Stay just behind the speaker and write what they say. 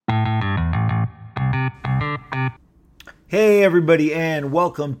Hey everybody, and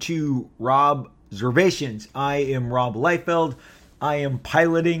welcome to Rob Observations. I am Rob Liefeld. I am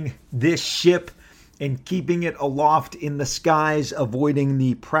piloting this ship and keeping it aloft in the skies, avoiding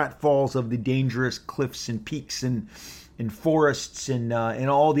the pratfalls of the dangerous cliffs and peaks and forests and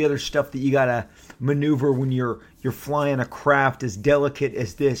all the other stuff that you gotta maneuver when you're flying a craft as delicate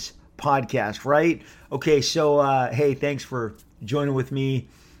as this podcast, right? Okay, so hey, thanks for joining with me.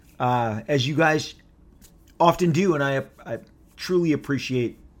 As you guys often do, and I truly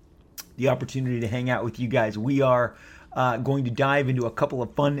appreciate the opportunity to hang out with you guys. We are going to dive into a couple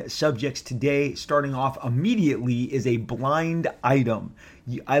of fun subjects today. Starting off immediately is a blind item.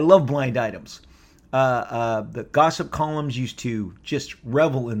 I love blind items. The gossip columns used to just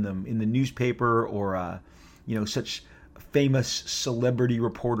revel in them in the newspaper, or such famous celebrity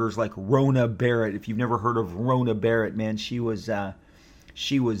reporters like Rona Barrett. If you've never heard of Rona Barrett, man, she was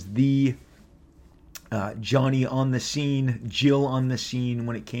the Johnny on the scene, Jill on the scene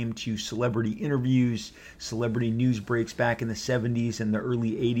when it came to celebrity interviews, celebrity news breaks back in the 70s and the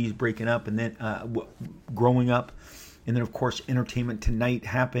early 80s, breaking up and then growing up. And then, of course, Entertainment Tonight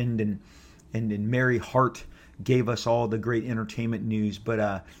happened, and Mary Hart gave us all the great entertainment news.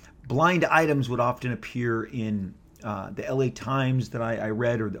 But blind items would often appear in the LA Times that I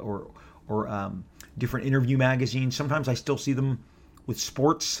read, or different interview magazines. Sometimes I still see them with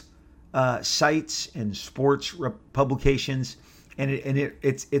sports sites and sports publications, and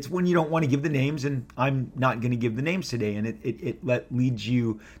it's when you don't want to give the names, and I'm not going to give the names today, and it leads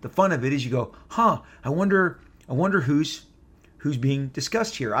you. The fun of it is you go, I wonder who's being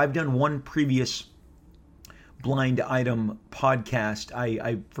discussed here. I've done one previous blind item podcast.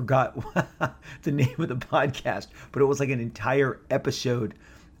 I forgot the name of the podcast, but it was like an entire episode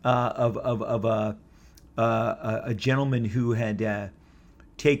of a gentleman who had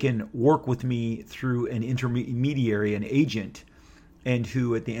taken work with me through an intermediary, an agent, and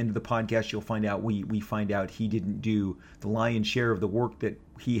who at the end of the podcast you'll find out we find out he didn't do the lion's share of the work that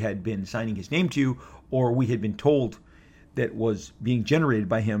he had been signing his name to, or we had been told that was being generated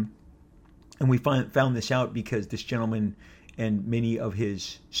by him. And we found this out because this gentleman and many of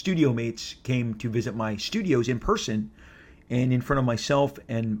his studio mates came to visit my studios in person, and in front of myself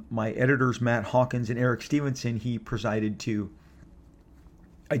and my editors Matt Hawkins and Eric Stevenson, he presided to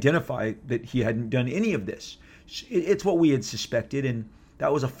identify that he hadn't done any of this. It's what we had suspected, and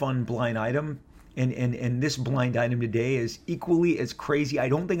that was a fun blind item. And this blind item today is equally as crazy. I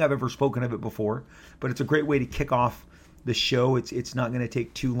don't think I've ever spoken of it before, but it's a great way to kick off the show. It's not going to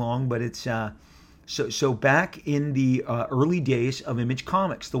take too long, but it's so back in the early days of Image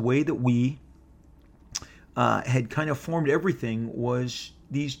Comics, the way that we had kind of formed everything was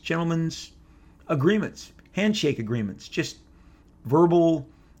these gentlemen's agreements, handshake agreements, just verbal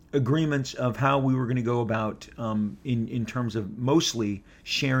agreements of how we were going to go about in terms of mostly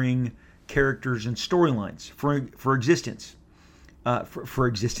sharing characters and storylines for existence.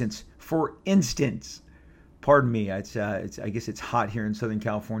 For instance, pardon me, it's I guess it's hot here in Southern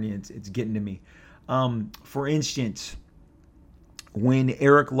California. It's getting to me. For instance, when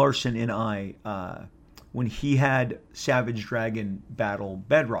Erik Larsen and I, when he had Savage Dragon battle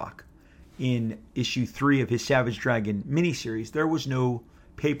Bedrock in issue 3 of his Savage Dragon miniseries, there was no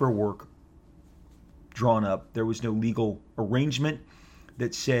paperwork drawn up. There was no legal arrangement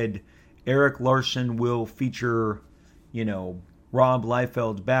that said Erik Larsen will feature, Rob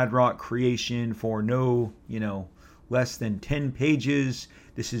Liefeld's Bedrock creation for no, less than 10 pages.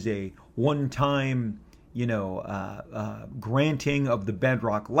 This is a one-time, granting of the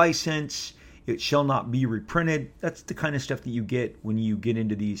Bedrock license. It shall not be reprinted. That's the kind of stuff that you get when you get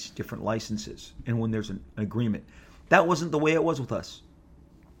into these different licenses and when there's an agreement. That wasn't the way it was with us.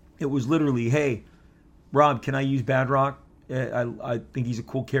 It was literally, hey, Rob, can I use Bedrock? I think he's a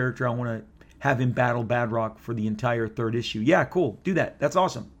cool character. I want to have him battle Bedrock for the entire 3rd issue. Yeah, cool. Do that. That's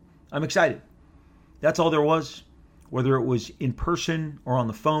awesome. I'm excited. That's all there was, whether it was in person or on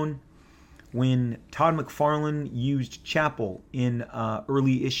the phone. When Todd McFarlane used Chapel in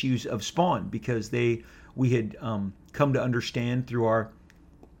early issues of Spawn, because we had come to understand through our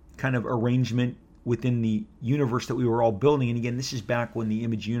kind of arrangement within the universe that we were all building. And again, this is back when the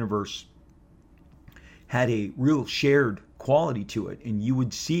Image universe had a real shared quality to it, and you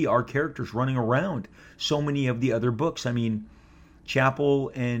would see our characters running around so many of the other books. I mean,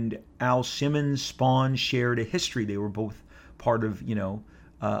 Chapel and Al Simmons' Spawn shared a history. They were both part of,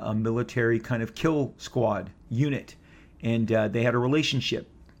 a military kind of kill squad unit, and they had a relationship.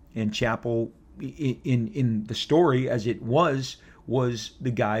 And Chapel, in the story as it was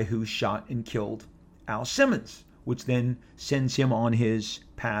the guy who shot and killed Al Simmons, which then sends him on his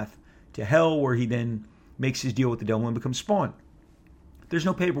path to hell, where he then makes his deal with the devil and becomes Spawn. There's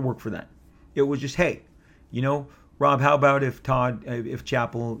no paperwork for that. It was just, hey, Rob, how about if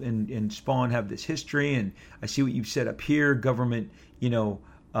Chapel and Spawn have this history, and I see what you've set up here, government,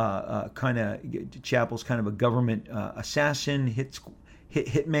 kind of, Chapel's kind of a government assassin,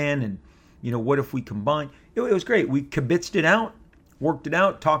 hitman, and, what if we combine? It was great. We kibitzed it out, worked it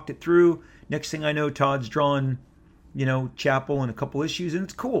out, talked it through. Next thing I know, Todd's drawn, Chapel and a couple issues, and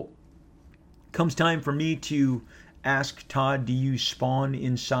it's cool. Comes time for me to ask Todd to use Spawn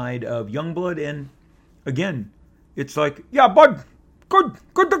inside of Youngblood, and again, it's like, yeah, bud, good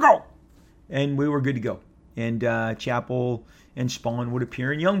to go. And we were good to go. And Chapel and Spawn would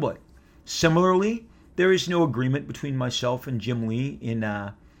appear in Youngblood. Similarly, there is no agreement between myself and Jim Lee in,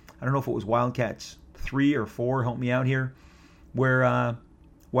 I don't know if it was Wildcats 3 or 4, help me out here, where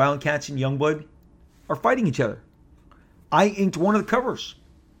Wildcats and Youngblood are fighting each other. I inked one of the covers.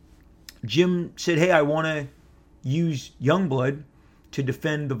 Jim said, hey, I want to use Youngblood to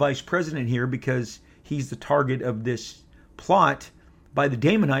defend the vice president here because he's the target of this plot by the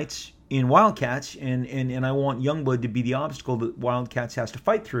Damonites in Wildcats, and I want Youngblood to be the obstacle that Wildcats has to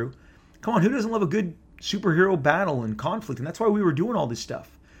fight through. Come on, who doesn't love a good superhero battle and conflict? And that's why we were doing all this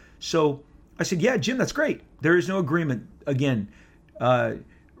stuff. So I said, yeah, Jim, that's great. There is no agreement. Again,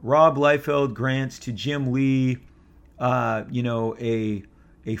 Rob Liefeld grants to Jim Lee,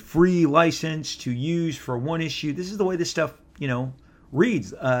 a free license to use for one issue. This is the way this stuff,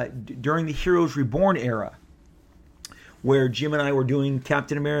 reads during the Heroes Reborn era, where Jim and I were doing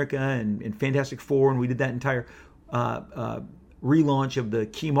Captain America and Fantastic Four, and we did that entire relaunch of the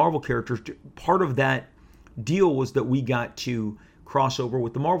key Marvel characters. Part of that deal was that we got to cross over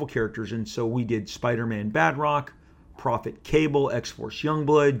with the Marvel characters, and so we did Spider-Man Badrock, Prophet Cable, X-Force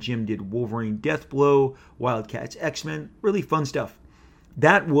Youngblood. Jim did Wolverine Deathblow, Wildcats X-Men. Really fun stuff.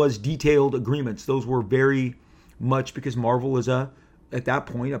 That was detailed agreements. Those were very much because Marvel is at that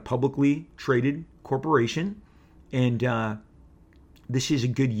point, a publicly traded corporation. And this is a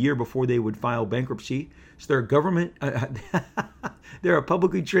good year before they would file bankruptcy. So they're a government, they're a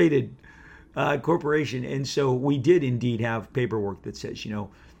publicly traded corporation. And so we did indeed have paperwork that says,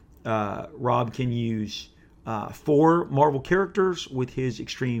 Rob can use 4 Marvel characters with his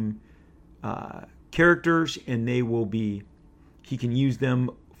Extreme characters, and he can use them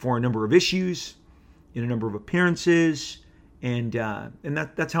for a number of issues, in a number of appearances, and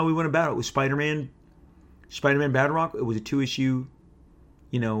that's how we went about it. With Spider-Man Badrock, it was a 2-issue,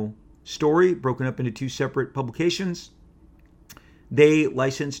 story broken up into 2 separate publications. They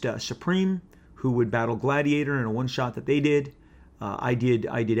licensed Supreme, who would battle Gladiator in a one-shot that they did. I did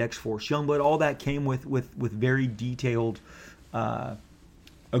X-Force Youngblood. All that came with very detailed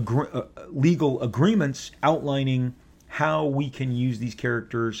legal agreements outlining how we can use these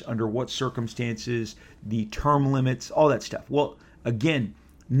characters, under what circumstances, the term limits, all that stuff. Well, again,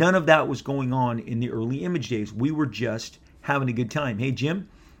 none of that was going on in the early Image days. We were just having a good time. Hey, Jim,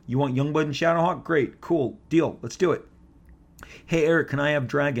 you want Youngblood and Shadowhawk? Great, cool, deal, let's do it. Hey, Eric, can I have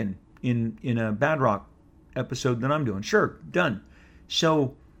Dragon in a Badrock episode that I'm doing? Sure, done.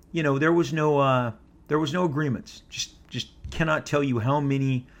 So, there was no agreements. Just cannot tell you how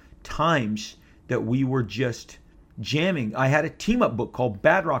many times that we were just jamming. I had a team-up book called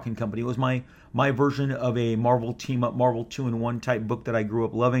Badrock and Company. It was my version of a Marvel team-up, Marvel 2-in-1 type book that I grew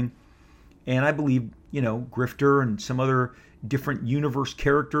up loving. And I believe, Grifter and some other different universe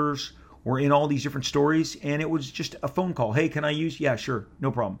characters were in all these different stories. And it was just a phone call. Hey, can I use? Yeah, sure. No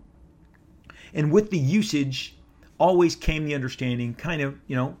problem. And with the usage, always came the understanding, kind of,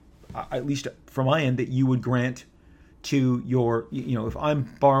 at least from my end, that you would grant to your, if I'm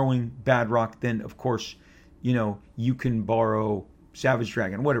borrowing Badrock, then of course, you can borrow Savage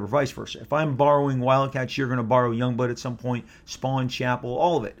Dragon, whatever, vice versa. If I'm borrowing Wildcats, you're going to borrow Youngblood at some point, Spawn, Chapel,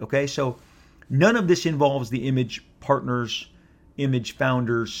 all of it, okay? So none of this involves the Image partners, Image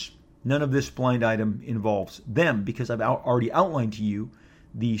founders. None of this blind item involves them, because I've already outlined to you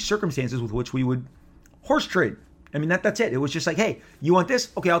the circumstances with which we would horse trade. I mean, that's it. It was just like, hey, you want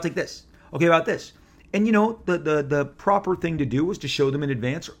this? Okay, I'll take this. Okay, about this. And the proper thing to do was to show them in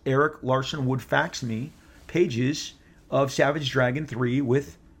advance. Eric Larson would fax me pages of Savage Dragon 3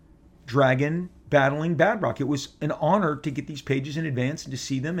 with Dragon battling Badrock. It was an honor to get these pages in advance and to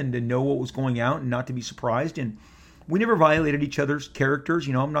see them and to know what was going out and not to be surprised. And we never violated each other's characters.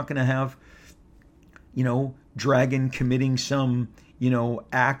 I'm not going to have, Dragon committing some,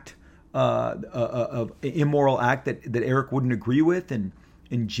 act, immoral act that Eric wouldn't agree with. And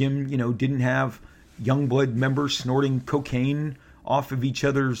Jim, didn't have Youngblood members snorting cocaine off of each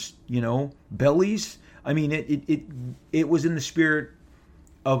other's, bellies. I mean, it was in the spirit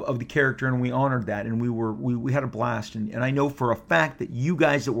of the character, and we honored that, and we had a blast. And I know for a fact that you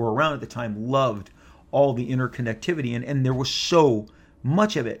guys that were around at the time loved all the interconnectivity, and there was so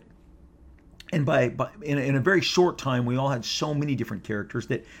much of it. And in a very short time, we all had so many different characters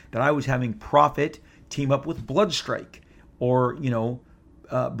that I was having Prophet team up with Bloodstrike, or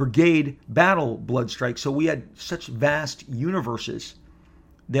Brigade battle Bloodstrike. So we had such vast universes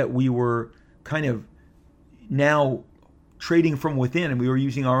that we were kind of now trading from within, and we were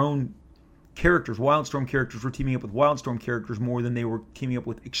using our own characters. Wildstorm characters were teaming up with Wildstorm characters more than they were teaming up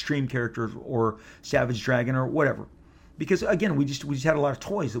with Extreme characters or Savage Dragon or whatever. Because again, we just had a lot of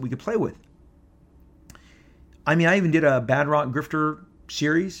toys that we could play with. I mean, I even did a Badrock Grifter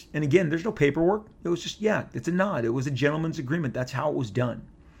series, and again, there's no paperwork. It was just, it's a nod. It was a gentleman's agreement. That's how it was done.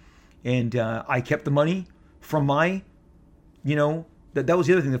 And I kept the money from my, that was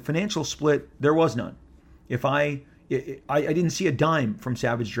the other thing. The financial split, there was none. If I didn't see a dime from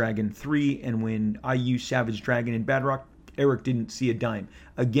Savage Dragon 3, and when I used Savage Dragon in Badrock, Eric didn't see a dime.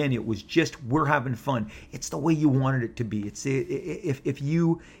 Again, it was just, we're having fun. It's the way you wanted it to be. It's if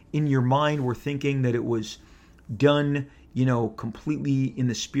you, in your mind, were thinking that it was done, completely in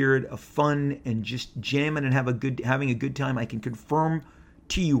the spirit of fun and just jamming and having a good time, I can confirm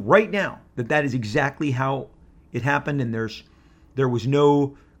to you right now that is exactly how it happened, and there was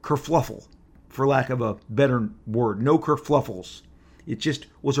no kerfluffle, for lack of a better word, no kerfluffles. It just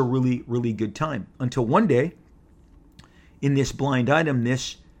was a really, really good time. Until one day, in this blind item,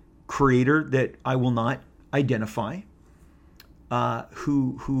 this creator that I will not identify,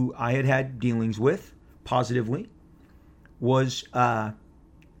 who I had dealings with positively, was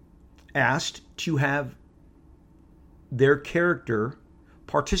asked to have their character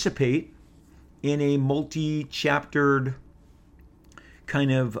participate in a multi-chaptered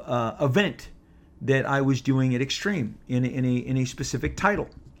kind of event that I was doing at Extreme in a specific title.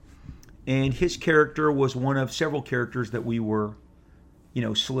 And his character was one of several characters that we were,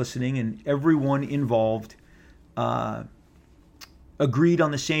 soliciting, and everyone involved agreed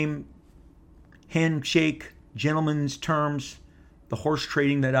on the same handshake, gentleman's terms, the horse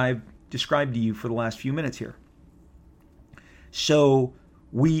trading that I've described to you for the last few minutes here. So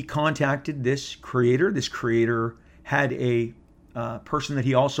we contacted this creator. This creator had a person that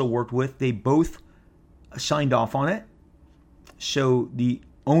he also worked with. They both signed off on it. So the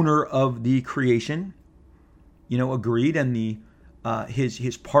owner of the creation, agreed, and the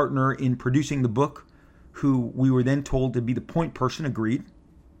his partner in producing the book, who we were then told to be the point person, agreed.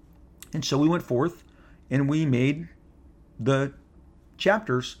 And so we went forth and we made the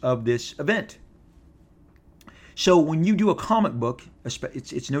chapters of this event. So when you do a comic book,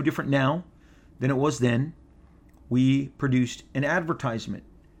 it's no different now than it was then. We produced an advertisement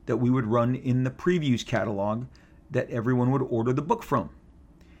that we would run in the previews catalog that everyone would order the book from.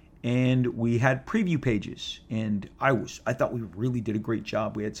 And we had preview pages, and I thought we really did a great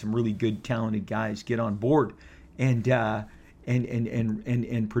job. We had some really good, talented guys get on board and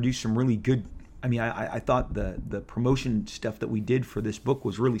produce some really good. I mean, I thought the promotion stuff that we did for this book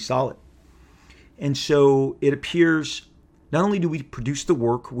was really solid. And so it appears, not only do we produce the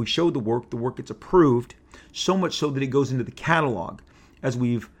work, we show the work gets approved, so much so that it goes into the catalog, as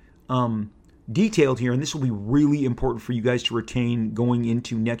we've detailed here, and this will be really important for you guys to retain going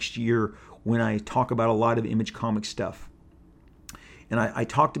into next year when I talk about a lot of Image Comics stuff. And I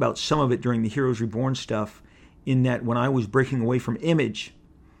talked about some of it during the Heroes Reborn stuff, in that when I was breaking away from Image,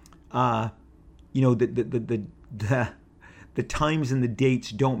 the times and the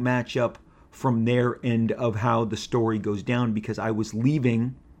dates don't match up from their end of how the story goes down, because I was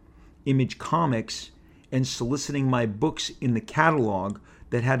leaving Image Comics and soliciting my books in the catalog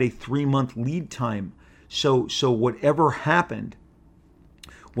that had a 3-month lead time. So whatever happened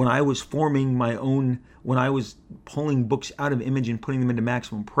when I was forming my own, when I was pulling books out of Image and putting them into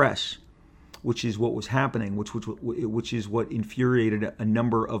Maximum Press, which is what was happening, which is what infuriated a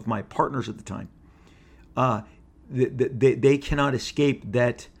number of my partners at the time. They cannot escape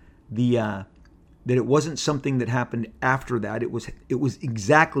that that it wasn't something that happened after that. It was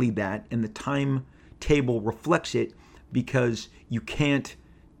exactly that, and the timetable reflects it, because you can't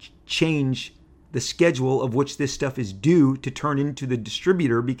change the schedule of which this stuff is due to turn into the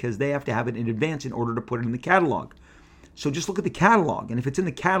distributor, because they have to have it in advance in order to put it in the catalog. So just look at the catalog, and if it's in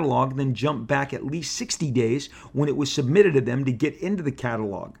the catalog, then jump back at least 60 days when it was submitted to them to get into the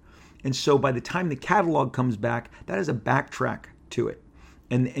catalog. And so by the time the catalog comes back, that is a backtrack to it.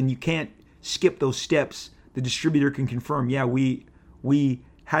 And you can't skip those steps. The distributor can confirm, we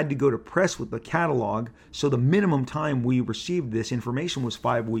had to go to press with the catalog, so the minimum time we received this information was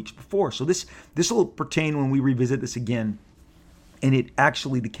 5 weeks before. So this will pertain when we revisit this again And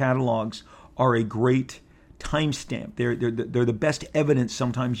the catalogs are a great timestamp. They're the best evidence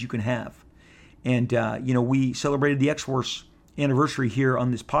sometimes you can have. And, we celebrated the X-Force anniversary here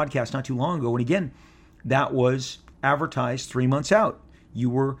on this podcast not too long ago. And again, that was advertised 3 months out. You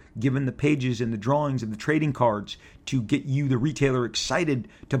were given the pages and the drawings and the trading cards to get you, the retailer, excited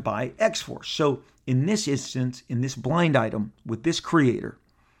to buy X-Force. So in this instance, in this blind item with this creator,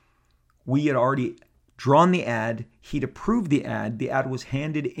 we had already drawn the ad. He'd approved the ad. The ad was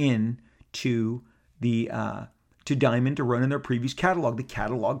handed in to to Diamond to run in their previous catalog. The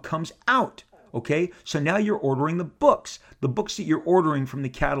catalog comes out. Okay, so now you're ordering the books. The books that you're ordering from the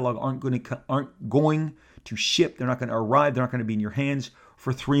catalog aren't going to ship. They're not going to arrive. They're not going to be in your hands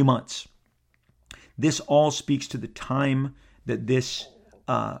for 3 months. This all speaks to the time that this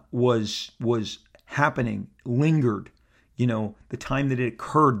was happening, lingered. The time that it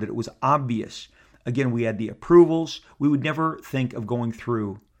occurred, that it was obvious. Again, we had the approvals. We would never think of going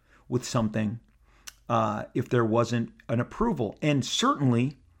through with something if there wasn't an approval, and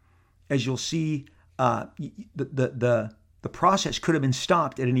certainly, as you'll see, the process could have been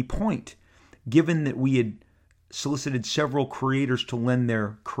stopped at any point, given that we had solicited several creators to lend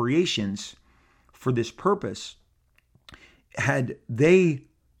their creations for this purpose. Had they,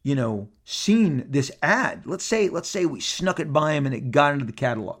 seen this ad, let's say we snuck it by them and it got into the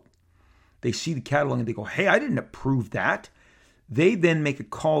catalog. They see the catalog and they go, "Hey, I didn't approve that." They then make a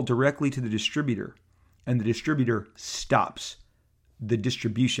call directly to the distributor, and the distributor stops the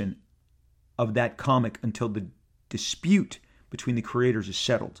distribution of that comic until the dispute between the creators is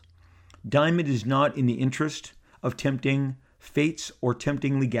settled. Diamond is not in the interest of tempting fates or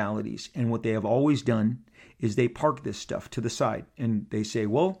tempting legalities, and what they have always done is they park this stuff to the side and they say,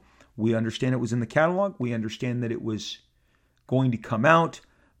 well, we understand it was in the catalog, we understand that it was going to come out,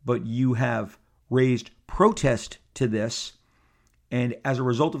 but you have raised protest to this, and as a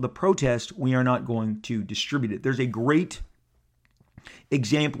result of the protest, we are not going to distribute it. There's a great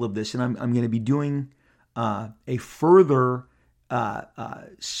example of this, and I'm going to be doing a further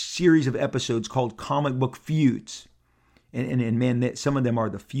series of episodes called Comic Book Feuds. And man, some of them are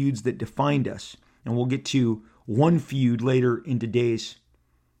the feuds that defined us. And we'll get to one feud later in today's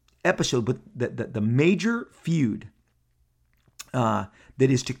episode. But the major feud that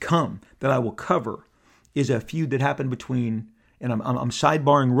is to come, that I will cover, is a feud that happened between, and I'm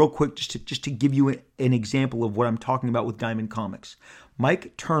sidebarring real quick just to give you an example of what I'm talking about with Diamond Comics.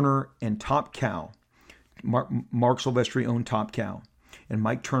 Mike Turner and Top Cow, Mark Silvestri owned Top Cow, and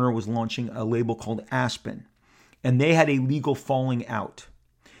Mike Turner was launching a label called Aspen, and they had a legal falling out.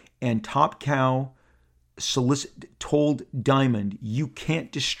 And Top Cow told Diamond, you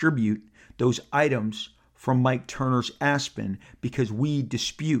can't distribute those items from Mike Turner's Aspen because we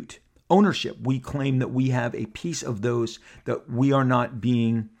dispute ownership. We claim that we have a piece of those that we are not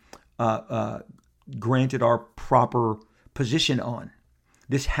being granted our proper position on.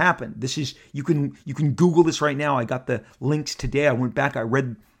 This happened. This is, you can Google this right now. I got the links today. I went back. I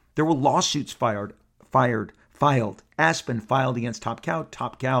read there were lawsuits filed. Aspen filed against Top Cow.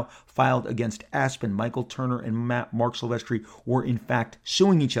 Top Cow filed against Aspen. Michael Turner and Mark Silvestri were in fact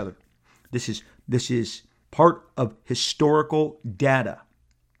suing each other. This is part of historical data.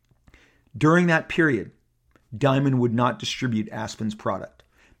 During that period, Diamond would not distribute Aspen's product.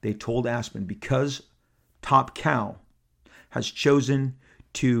 They told Aspen, because Top Cow has chosen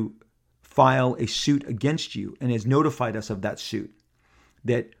to file a suit against you and has notified us of that suit,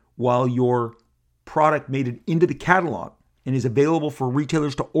 that while your product made it into the catalog and is available for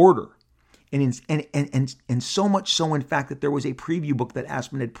retailers to order, and so much so, in fact, that there was a preview book that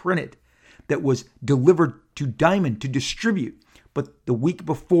Aspen had printed that was delivered to Diamond to distribute. But the week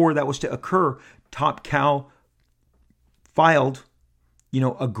before that was to occur, Top Cow filed,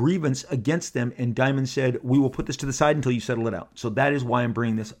 a grievance against them, and Diamond said, "We will put this to the side until you settle it out." So that is why I'm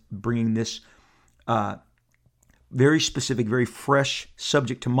bringing this very specific, very fresh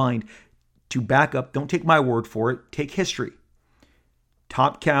subject to mind to back up. Don't take my word for it. Take history.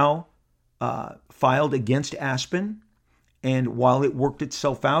 Top Cow filed against Aspen, and while it worked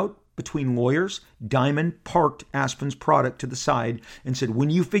itself out between lawyers, Diamond parked Aspen's product to the side and said, when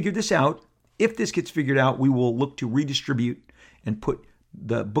you figure this out, if this gets figured out, we will look to redistribute and put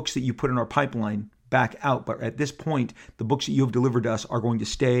the books that you put in our pipeline back out. But at this point, the books that you have delivered to us are going to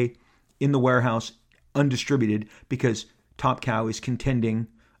stay in the warehouse undistributed because Top Cow is contending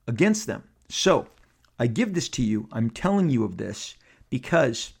against them. So I give this to you. I'm telling you of this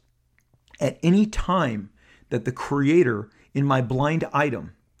because at any time that the creator in my blind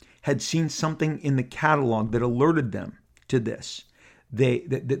item had seen something in the catalog that alerted them to this,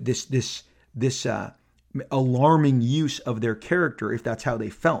 this alarming use of their character if that's how they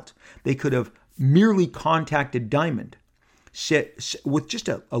felt. They could have merely contacted Diamond with just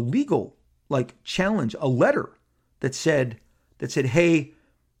a legal challenge, a letter that said, hey,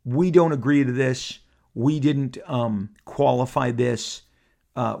 we don't agree to this. We didn't qualify this.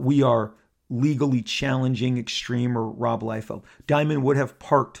 We are legally challenging Extreme or Rob Liefeld. Diamond would have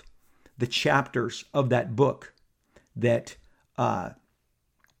parked the chapters of that book that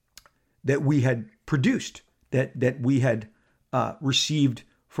we had produced, that we had received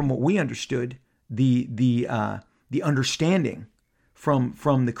from what we understood, the understanding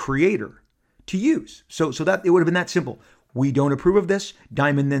from the creator to use. So that it would have been that simple. We don't approve of this.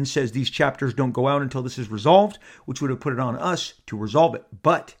 Diamond then says these chapters don't go out until this is resolved, which would have put it on us to resolve it.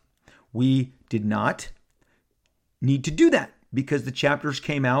 But we did not need to do that because the chapters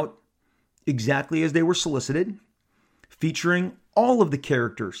came out exactly as they were solicited, featuring all of the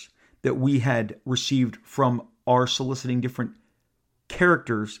characters that we had received from our soliciting different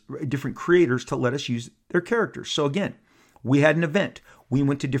characters, different creators to let us use their characters. So again, we had an event. We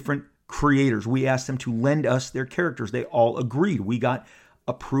went to different creators. We asked them to lend us their characters. They all agreed. We got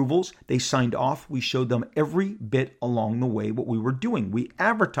approvals. They signed off. We showed them every bit along the way what we were doing. We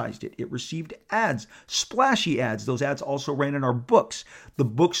advertised it. It received ads, splashy ads. Those ads also ran in our books. The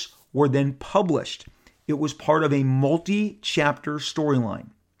books were then published. It was part of a multi-chapter storyline.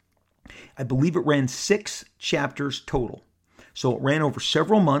 I believe it ran 6 chapters total. So it ran over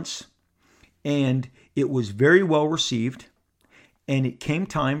several months, and it was very well received, and it came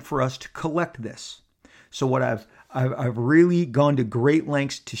time for us to collect this. So what I've really gone to great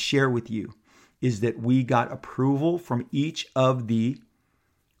lengths to share with you is that we got approval from each of the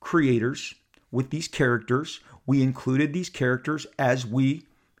creators with these characters. We included these characters as we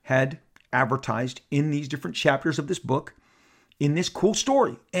had advertised in these different chapters of this book in this cool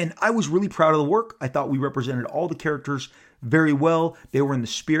story. And I was really proud of the work. I thought we represented all the characters very well. They were in the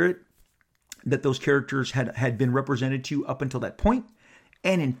spirit that those characters had been represented to up until that point.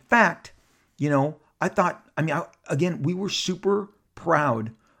 And in fact, I thought, again, we were super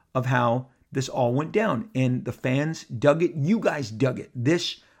proud of how this all went down. And the fans dug it. You guys dug it.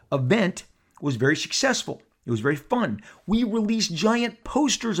 This event was very successful. It was very fun. We released giant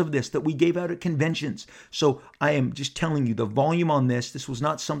posters of this that we gave out at conventions. So I am just telling you, the volume on this was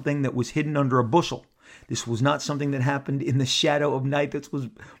not something that was hidden under a bushel. This was not something that happened in the shadow of night. This was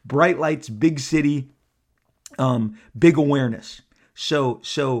bright lights, big city, big awareness.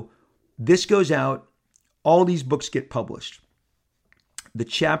 So this goes out. All these books get published. The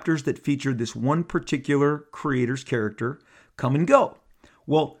chapters that featured this one particular creator's character come and go.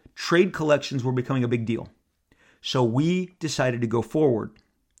 Well, trade collections were becoming a big deal. So we decided to go forward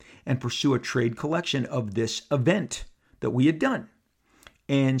and pursue a trade collection of this event that we had done.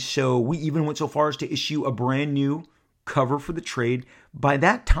 And so we even went so far as to issue a brand new cover for the trade. By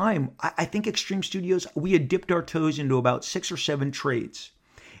that time, I think Extreme Studios, we had dipped our toes into about 6 or 7 trades.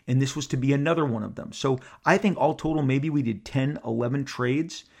 And this was to be another one of them. So I think all total, maybe we did 10, 11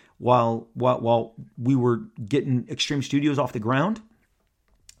 trades while we were getting Extreme Studios off the ground.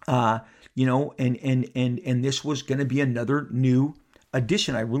 And this was going to be another new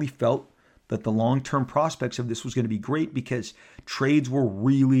addition. I really felt that the long-term prospects of this was going to be great because trades were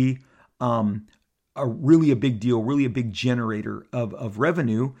really a big deal, really a big generator of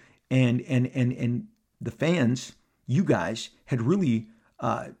revenue, and the fans, you guys, had really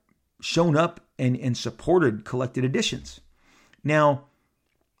shown up and supported collected editions. Now,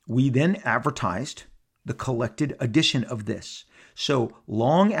 we then advertised the collected edition of this. So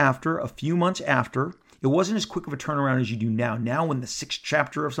long after, a few months after, it wasn't as quick of a turnaround as you do now. Now when the 6th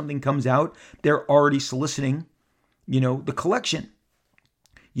chapter of something comes out, they're already soliciting, the collection.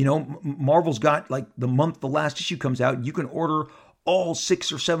 Marvel's got the month the last issue comes out, you can order all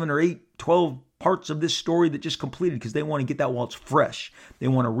 6 or 7 or 8, 12 parts of this story that just completed because they want to get that while it's fresh. They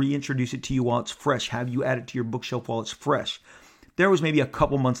want to reintroduce it to you while it's fresh, have you add it to your bookshelf while it's fresh. There was maybe a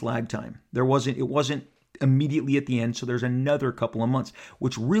couple months lag time. It wasn't immediately at the end, so there's another couple of months,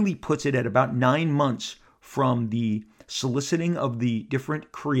 which really puts it at about 9 months from the soliciting of the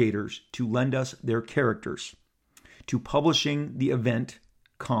different creators to lend us their characters, to publishing the event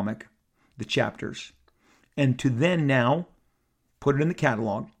comic, the chapters, and to then now put it in the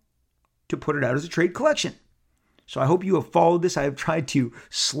catalog, to put it out as a trade collection. So I hope you have followed this. I have tried to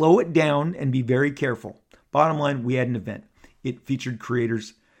slow it down and be very careful. Bottom line, we had an event. It featured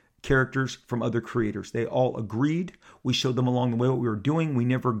characters from other creators. They all agreed. We showed them along the way what we were doing. We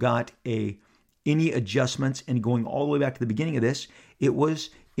never got any adjustments. And going all the way back to the beginning of this, it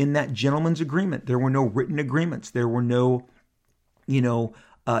was in that gentleman's agreement. There were no written agreements. There were no,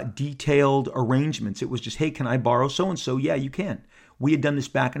 detailed arrangements. It was just, hey, can I borrow so-and-so? Yeah, you can. We had done this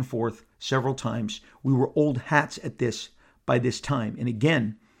back and forth several times. We were old hats at this by this time. And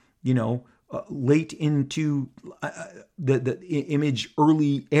again, late into the Image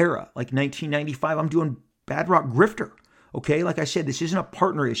early era, like 1995, I'm doing Bad Rock Grifter. Okay, like I said, this isn't a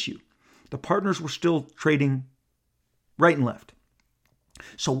partner issue. The partners were still trading right and left.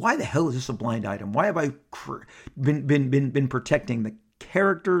 So why the hell is this a blind item? Why have I been protecting the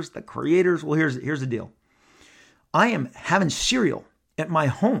characters, the creators? Well, here's the deal. I am having cereal at my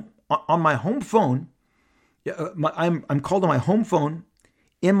home on my home phone. I'm called on my home phone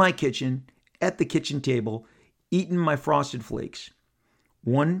in my kitchen at the kitchen table, eating my Frosted Flakes.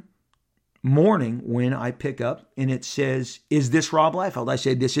 One morning when I pick up and it says, "Is this Rob Liefeld?" I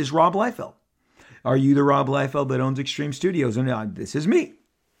say, "This is Rob Liefeld. Are you the Rob Liefeld that owns Extreme Studios?" And this is me.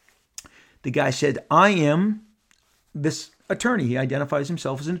 The guy said, "I am this attorney." He identifies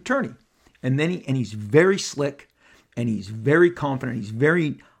himself as an attorney. And then he's very slick and he's very confident. He's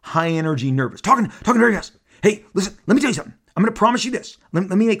very high energy, nervous. Talking very fast. "Hey, listen, let me tell you something. I'm going to promise you this. Let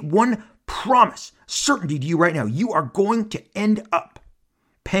me make one promise, certainty to you right now. You are going to end up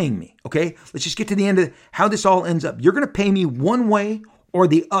paying me, okay? Let's just get to the end of how this all ends up. You're going to pay me one way or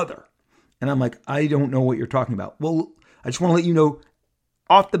the other." And I'm like, "I don't know what you're talking about." "Well, I just want to let you know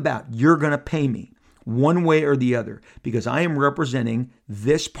off the bat, you're going to pay me one way or the other because I am representing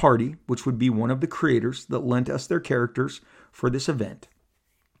this party," which would be one of the creators that lent us their characters for this event.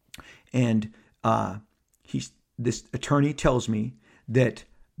 And this attorney tells me that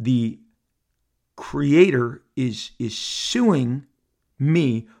the creator is suing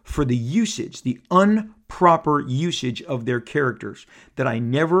me for the usage, the improper usage of their characters, that I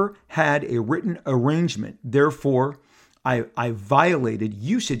never had a written arrangement. Therefore, I violated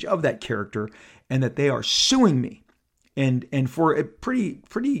usage of that character, and that they are suing me and for a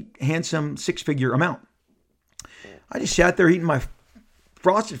pretty handsome 6-figure amount. I just sat there eating my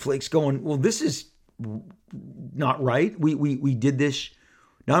Frosted Flakes going, well, this is not right. We did this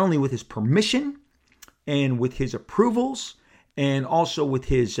not only with his permission and with his approvals, and also with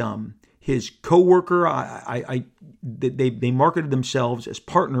his coworker. They marketed themselves as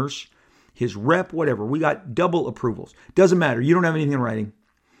partners, his rep, whatever. We got double approvals. Doesn't matter. You don't have anything in writing,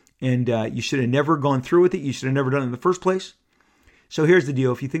 and you should have never gone through with it. You should have never done it in the first place. So here's the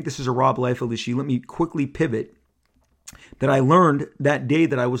deal. If you think this is a Rob Liefeld issue, let me quickly pivot that I learned that day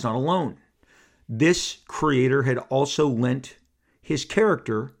that I was not alone. This creator had also lent his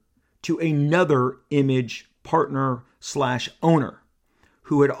character to another Image partner / owner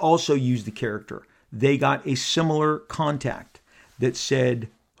who had also used the character. They got a similar contact that said,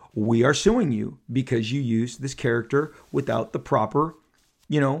 "We are suing you because you used this character without the proper,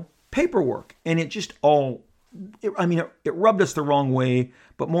 paperwork." And it just it rubbed us the wrong way,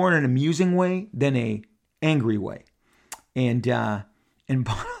 but more in an amusing way than a angry way. And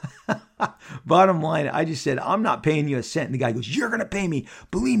bottom line, I just said, "I'm not paying you a cent." And the guy goes, "You're going to pay me.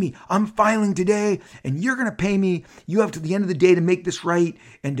 Believe me, I'm filing today and you're going to pay me. You have to the end of the day to make this right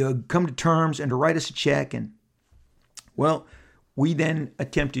and to come to terms and to write us a check." And well, we then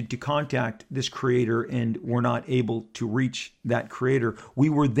attempted to contact this creator and were not able to reach that creator. We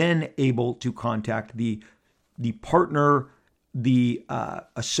were then able to contact the partner, the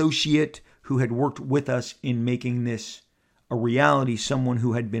associate who had worked with us in making this a reality, someone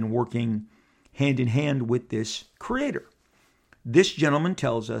who had been working hand in hand with this creator. This gentleman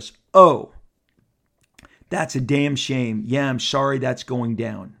tells us, "Oh, that's a damn shame. Yeah, I'm sorry that's going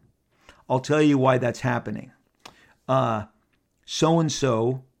down. I'll tell you why that's happening.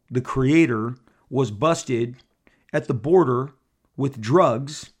 So-and-so, the creator, was busted at the border with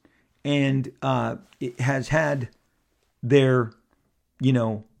drugs and it has had their,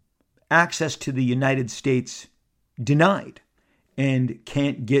 access to the United States denied and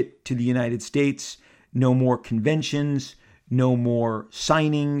can't get to the United States. No more conventions, no more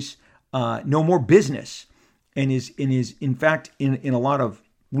signings, no more business, and is in fact in a lot of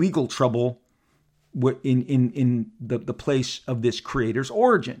legal trouble in the place of this creator's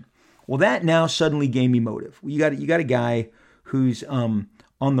origin." Well, that now suddenly gave me motive. You got a guy who's on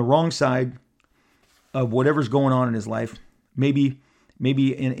the wrong side of whatever's going on in his life, maybe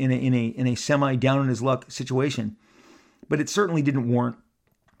in a semi down on his luck situation. But it certainly didn't warrant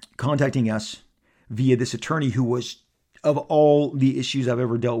contacting us via this attorney who was, of all the issues I've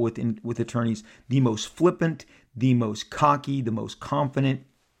ever dealt with with attorneys, the most flippant, the most cocky, the most confident.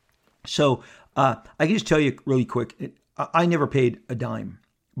 So I can just tell you really quick, I never paid a dime,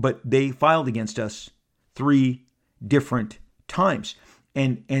 but they filed against us 3 different times.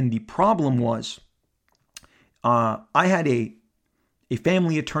 And the problem was I had a a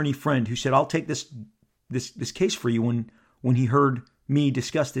family attorney friend who said, I'll take this case for you, when he heard me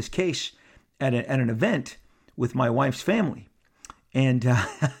discuss this case at an event with my wife's family. And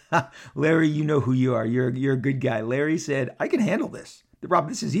Larry, you know who you are. You're a good guy. Larry said, I can handle this. Rob,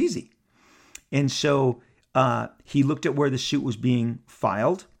 this is easy. And so he looked at where the suit was being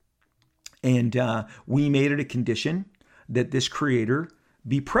filed, and we made it a condition that this creator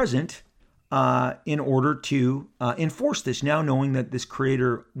be present in order to enforce this, now knowing that this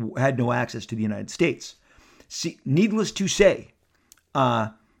creator had no access to the United States. See, needless to say,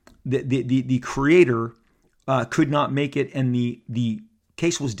 the creator could not make it, and the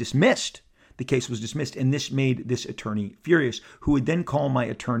case was dismissed. The case was dismissed, and this made this attorney furious, who would then call my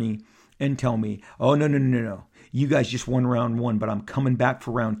attorney and tell me, oh, no. You guys just won round one, but I'm coming back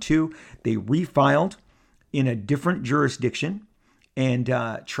for round two. They refiled in a different jurisdiction and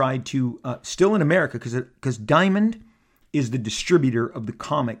tried to, still in America, because Diamond is the distributor of the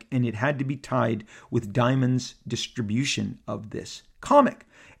comic, and it had to be tied with Diamond's distribution of this comic.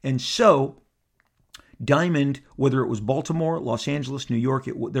 And so Diamond, whether it was Baltimore, Los Angeles, New York,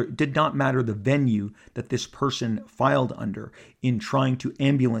 it did not matter the venue that this person filed under in trying to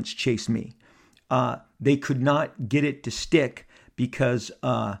ambulance chase me. They could not get it to stick because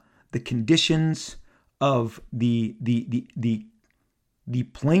the conditions of the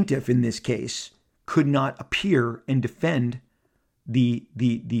plaintiff in this case could not appear and defend the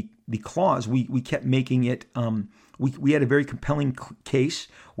clause. We kept making it. We had a very compelling case.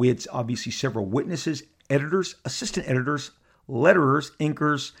 We had obviously several witnesses, editors, assistant editors, letterers,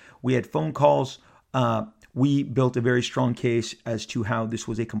 inkers. We had phone calls. We built a very strong case as to how this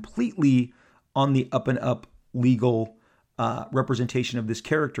was a completely on the up and up legal representation of this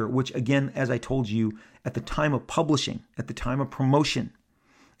character, which again, as I told you, at the time of publishing, at the time of promotion,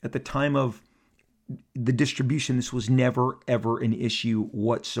 at the time of the distribution, this was never, ever an issue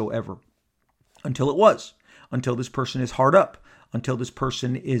whatsoever. Until this person is hard up, until this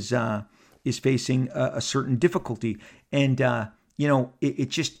person is facing a certain difficulty. And,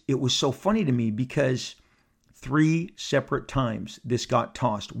 it was so funny to me because 3 separate times this got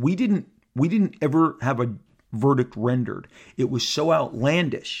tossed. We didn't ever have a verdict rendered. It was so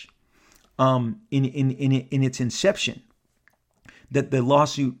outlandish in its inception that the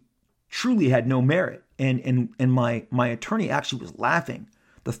lawsuit truly had no merit. And my attorney actually was laughing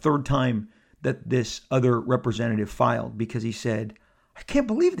the 3rd time that this other representative filed, because he said, I can't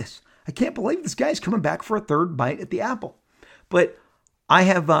believe this. I can't believe this guy's coming back for a 3rd bite at the apple. But I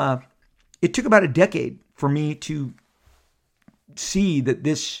have, it took about a decade for me to see that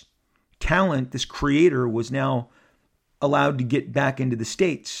this talent, this creator, was now allowed to get back into the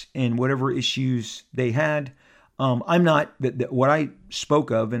States, and whatever issues they had. I'm not, what I spoke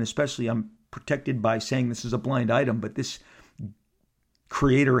of, and especially I'm protected by saying this is a blind item, but this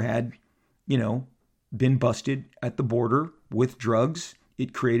creator had, been busted at the border with drugs.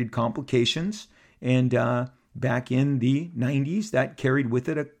 It created complications. And back in the 90s, that carried with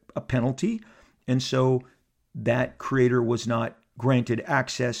it a penalty. And so that creator was not granted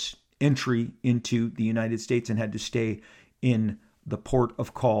entry into the United States and had to stay in the port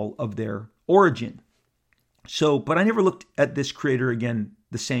of call of their origin. So, but I never looked at this creator again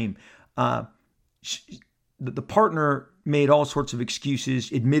the same. The partner made all sorts of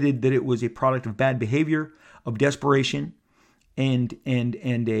excuses, admitted that it was a product of bad behavior, of desperation, and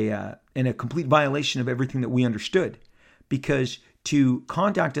a complete violation of everything that we understood. Because to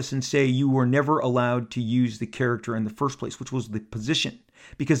contact us and say you were never allowed to use the character in the first place, which was the position,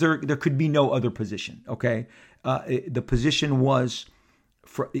 because there could be no other position. Okay, the position was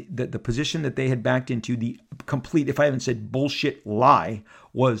the position that they had backed into, the complete, if I haven't said bullshit lie,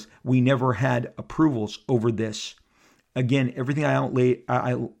 was we never had approvals over this. Again, everything I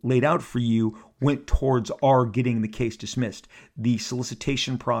laid out for you went towards our getting the case dismissed. The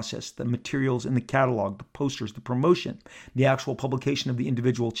solicitation process, the materials in the catalog, the posters, the promotion, the actual publication of the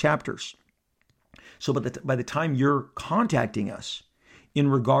individual chapters. So by the time you're contacting us in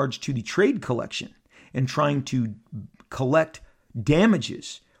regards to the trade collection and trying to collect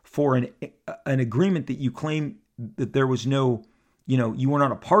damages for an agreement that you claim that there was no, you were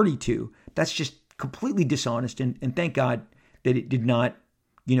not a party to, that's just completely dishonest. And thank God that it did not,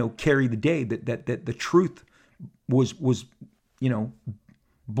 carry the day, that the truth was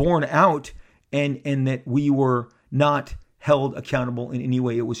borne out, and that we were not held accountable in any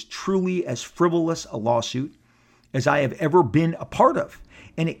way. It was truly as frivolous a lawsuit as I have ever been a part of.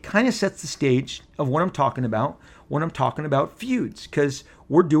 And it kind of sets the stage of what I'm talking about when I'm talking about feuds, because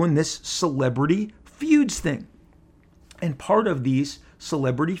we're doing this celebrity feuds thing. And part of these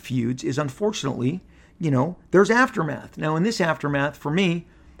celebrity feuds is, unfortunately, there's aftermath. Now, in this aftermath, for me,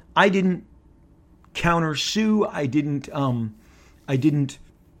 I didn't countersue. I didn't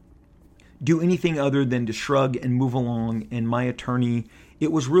do anything other than to shrug and move along. And my attorney,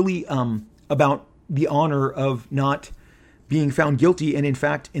 it was really about the honor of not being found guilty, and in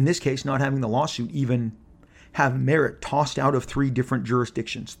fact, in this case, not having the lawsuit even have merit, tossed out of three different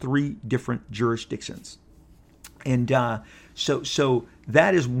jurisdictions. And so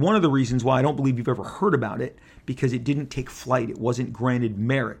that is one of the reasons why I don't believe you've ever heard about it, because it didn't take flight. It wasn't granted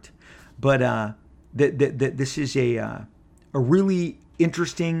merit. But this is a really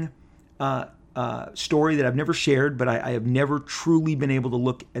interesting story that I've never shared, but I have never truly been able to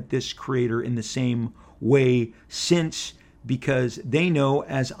look at this creator in the same way since, because they know,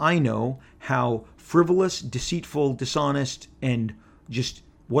 as I know, how frivolous, deceitful, dishonest, and just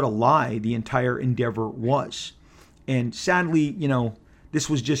what a lie the entire endeavor was. And sadly, this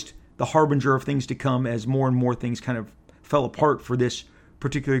was just the harbinger of things to come as more and more things kind of fell apart for this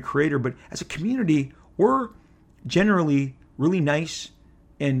particular creator. But as a community, we're generally really nice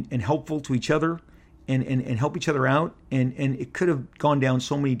and helpful to each other and help each other out. And it could have gone down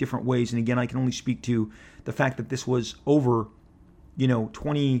so many different ways. And again, I can only speak to the fact that this was over,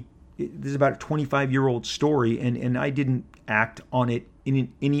 this is about a 25-year-old story, and I didn't act on it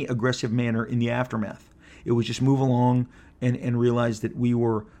in any aggressive manner in the aftermath. It was just move along and realize that we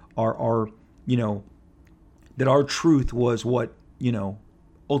were that our truth was what,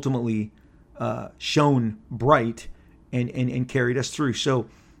 ultimately shone bright and carried us through. So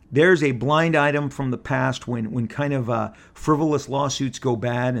there's a blind item from the past when kind of frivolous lawsuits go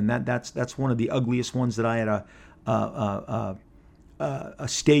bad, and that's one of the ugliest ones that I had a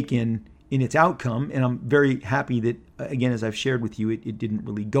stake in its outcome. And I'm very happy that, again, as I've shared with you, it didn't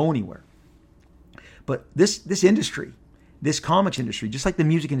really go anywhere. But this industry, this comics industry, just like the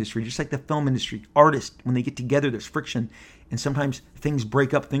music industry, just like the film industry, artists, when they get together, there's friction, and sometimes things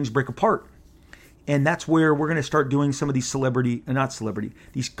break up, things break apart. And that's where we're going to start doing some of these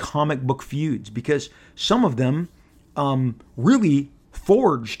these comic book feuds, because some of them really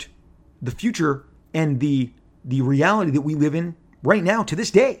forged the future and the reality that we live in right now to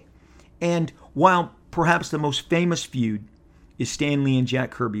this day. And while perhaps the most famous feud is Stan Lee and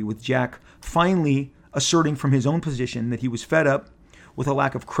Jack Kirby, with Jack finally asserting from his own position that he was fed up with a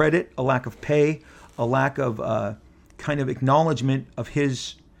lack of credit, a lack of pay, a lack of kind of acknowledgement of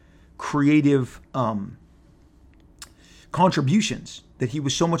his creative contributions, that he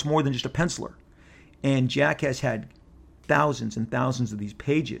was so much more than just a penciler. And Jack has had thousands and thousands of these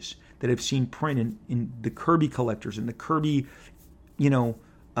pages that have seen print in the Kirby collectors and the Kirby,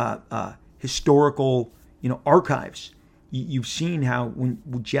 historical, archives. You've seen how when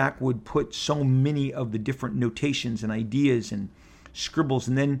Jack would put so many of the different notations and ideas and scribbles,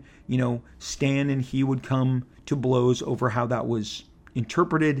 and then, Stan and he would come to blows over how that was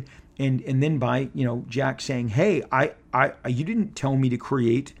interpreted. And then by, Jack saying, hey, I you didn't tell me to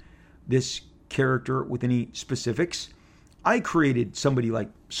create this character with any specifics. I created somebody like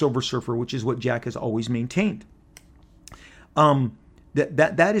Silver Surfer, which is what Jack has always maintained.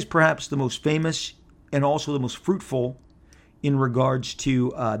 That is perhaps the most famous and also the most fruitful in regards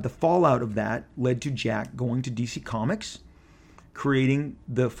to the fallout of that led to Jack going to DC Comics, creating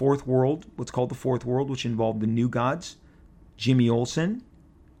the Fourth World, what's called the Fourth World, which involved the New Gods, Jimmy Olsen,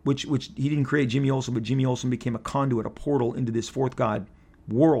 which he didn't create Jimmy Olsen, but Jimmy Olsen became a conduit, a portal into this Fourth God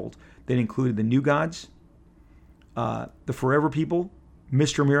world that included the New Gods, the Forever People,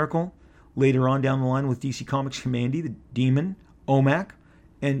 Mr. Miracle, later on down the line with DC Comics Kamandi, the Demon, OMAC,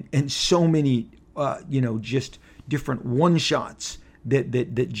 and so many, just different one-shots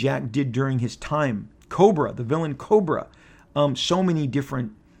that Jack did during his time. Cobra, the villain Cobra, so many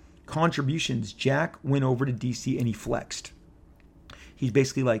different contributions. Jack went over to DC and he flexed. He's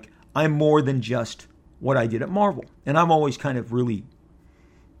basically like, I'm more than just what I did at Marvel. And I'm always kind of really,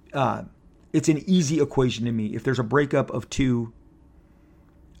 it's an easy equation to me. If there's a breakup of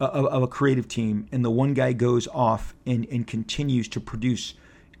a creative team, and the one guy goes off and continues to produce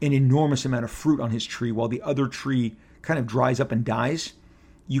an enormous amount of fruit on his tree while the other tree kind of dries up and dies,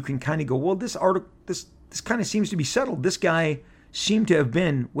 you can kind of go, well, this kind of seems to be settled. This guy seemed to have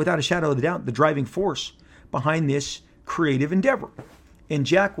been, without a shadow of a doubt, the driving force behind this creative endeavor. And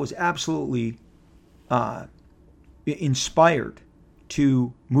Jack was absolutely inspired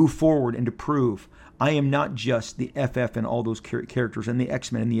to move forward and to prove, I am not just the FF and all those characters and the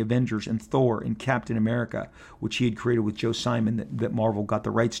X-Men and the Avengers and Thor and Captain America, which he had created with Joe Simon that Marvel got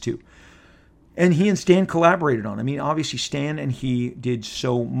the rights to. And he and Stan collaborated on. I mean, obviously Stan and he did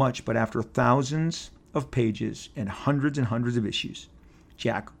so much, but after thousands of pages and hundreds of issues,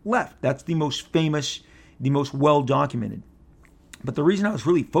 Jack left. That's the most famous the most well documented. But the reason I was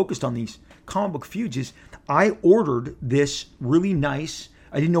really focused on these comic book feuds is I ordered this really nice,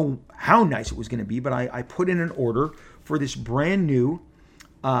 I didn't know how nice it was going to be, but I put in an order for this brand new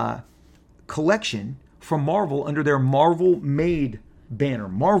collection from Marvel under their Marvel Made banner,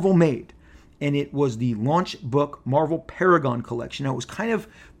 Marvel Made. And it was the launch book Marvel Paragon collection. Now, it was kind of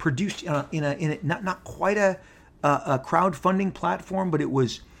produced in a not quite a crowdfunding platform, but it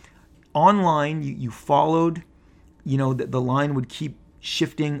was online. You followed, the line would keep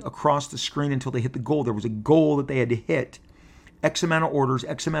shifting across the screen until they hit the goal. There was a goal that they had to hit. X amount of orders,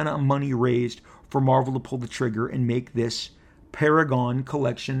 X amount of money raised for Marvel to pull the trigger and make this Paragon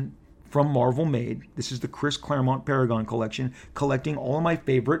collection from Marvel Made. This is the Chris Claremont Paragon collection, collecting all of my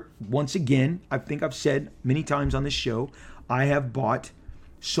favorite. Once again, I think I've said many times on this show, I have bought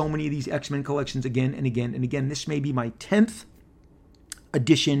so many of these X-Men collections again and again and again. This may be my 10th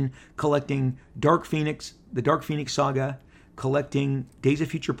edition, collecting Dark Phoenix, the Dark Phoenix saga, collecting Days of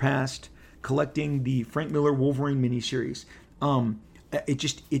Future Past, collecting the Frank Miller Wolverine miniseries.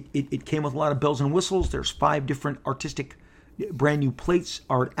 It came with a lot of bells and whistles. There's 5 different artistic brand new plates.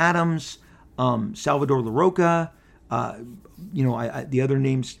 Art Adams, Salvador Larroca, the other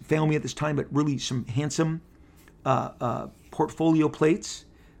names fail me at this time, but really some handsome portfolio plates.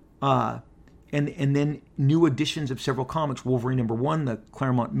 And then new editions of several comics. Wolverine #1, the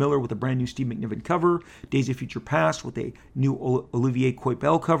Claremont Miller with a brand new Steve McNiven cover. Days of Future Past with a new Olivier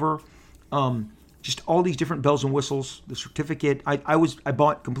Coipel cover. Just all these different bells and whistles. The certificate, I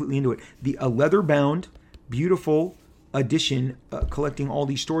bought completely into it. A leather-bound, beautiful edition collecting all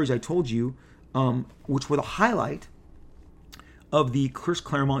these stories I told you, which were the highlight of the Chris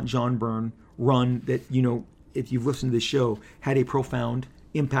Claremont John Byrne run that, if you've listened to this show, had a profound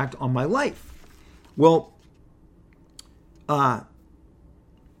impact on my life. Well,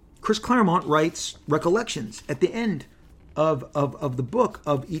 Chris Claremont writes recollections at the end of the book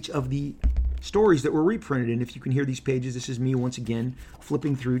of each of the stories that were reprinted. And if you can hear these pages, this is me once again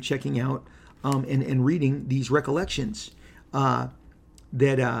flipping through, checking out, and reading these recollections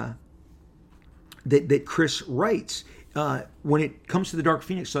that Chris writes. When it comes to the Dark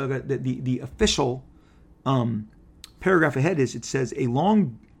Phoenix saga, the official paragraph ahead it says, a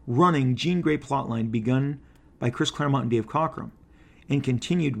long-running Jean Grey plotline begun by Chris Claremont and Dave Cockrum and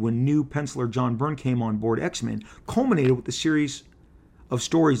continued when new penciler John Byrne came on board X-Men, culminated with the series of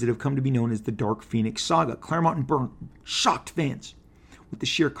stories that have come to be known as the Dark Phoenix saga. Claremont and Byrne shocked fans with the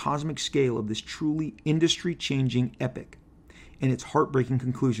sheer cosmic scale of this truly industry-changing epic and its heartbreaking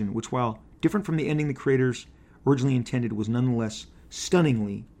conclusion, which, while different from the ending the creators originally intended, was nonetheless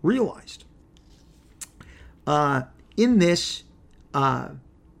stunningly realized. In this,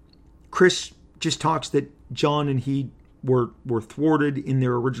 Chris just talks that John and he were thwarted in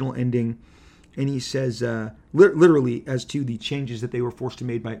their original ending, and he says, literally, as to the changes that they were forced to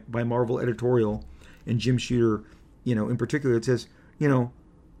make by Marvel editorial and Jim Shooter, in particular, it says,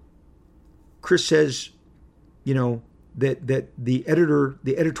 Chris says, that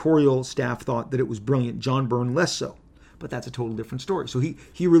the editorial staff thought that it was brilliant. John Byrne less so, but that's a total different story. So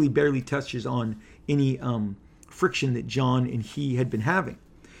he really barely touches on any friction that John and he had been having.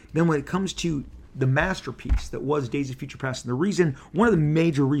 Then when it comes to the masterpiece that was Days of Future Past, and one of the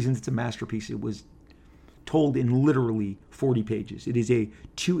major reasons it's a masterpiece, it was told in literally 40 pages. It is a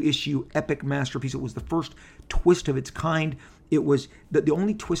 2-issue epic masterpiece. It was the first twist of its kind. It was the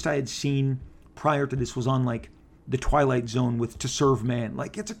only twist I had seen prior to this was on the Twilight Zone with To Serve Man.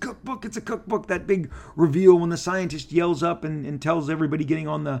 It's a cookbook, that big reveal when the scientist yells up and tells everybody getting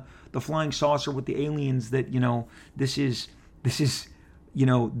on the flying saucer with the aliens that, this is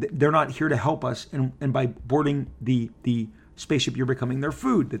they're not here to help us, and by boarding the spaceship you're becoming their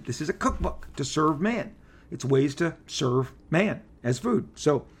food, that this is a cookbook to serve man. It's ways to serve man as food.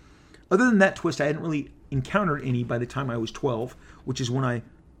 So other than that twist, I hadn't really encountered any by the time I was 12, which is when I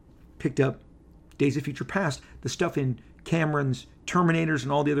picked up Days of Future Past. The stuff in Cameron's Terminators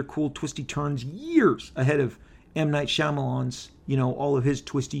and all the other cool twisty turns years ahead of M. Night Shyamalan's, all of his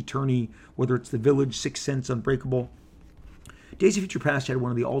twisty turny, whether it's The Village, Sixth Sense, Unbreakable. Days of Future Past had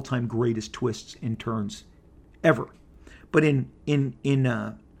one of the all-time greatest twists and turns ever. But in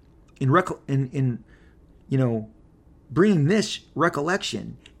bringing this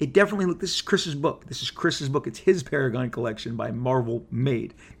recollection, it definitely, this is Chris's book. It's his Paragon collection by Marvel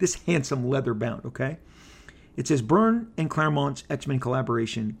Made. This handsome leather bound, okay? It says, Byrne and Claremont's X-Men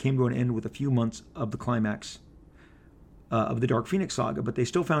collaboration came to an end with a few months of the climax of the Dark Phoenix saga, but they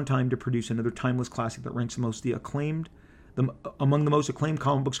still found time to produce another timeless classic that ranks among the most acclaimed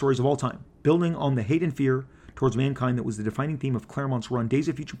comic book stories of all time, building on the hate and fear towards mankind that was the defining theme of Claremont's run, Days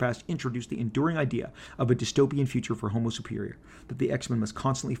of Future Past introduced the enduring idea of a dystopian future for Homo Superior that the X-Men must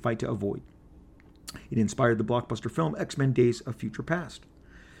constantly fight to avoid. It inspired the blockbuster film X-Men Days of Future Past.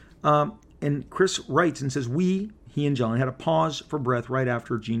 And Chris writes and says, he and John, had a pause for breath right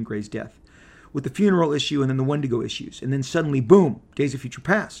after Jean Grey's death, with the funeral issue and then the Wendigo issues. And then suddenly, boom, Days of Future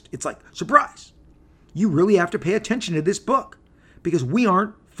Past. It's like, surprise! You really have to pay attention to this book because we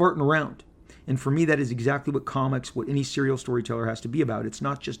aren't farting around. And for me, that is exactly what comics, what any serial storyteller has to be about. It's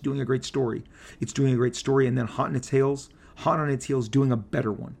not just doing a great story. It's doing a great story and then hot on its heels, doing a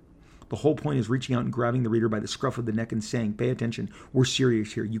better one. The whole point is reaching out and grabbing the reader by the scruff of the neck and saying, pay attention, we're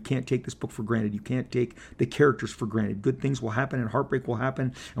serious here. You can't take this book for granted. You can't take the characters for granted. Good things will happen and heartbreak will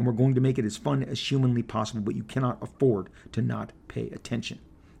happen, and we're going to make it as fun as humanly possible, but you cannot afford to not pay attention.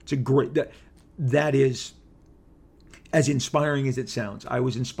 It's a great, that is as inspiring as it sounds. I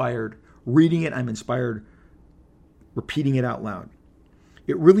was inspired reading it. I'm inspired repeating it out loud.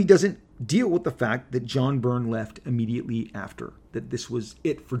 It really doesn't deal with the fact that John Byrne left immediately after, that this was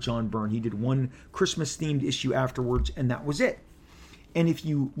it for John Byrne. He did one Christmas-themed issue afterwards, and that was it. And if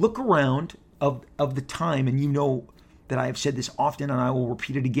you look around of the time, and you know that I have said this often, and I will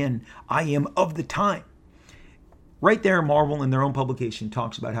repeat it again, I am of the time. Right there, Marvel in their own publication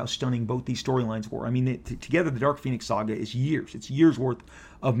talks about how stunning both these storylines were. I mean, together, the Dark Phoenix saga is years. It's years worth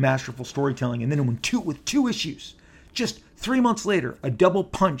of masterful storytelling. And then with two issues, just 3 months later, a double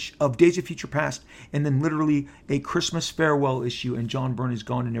punch of Days of Future Past, and then literally a Christmas farewell issue, and John Byrne is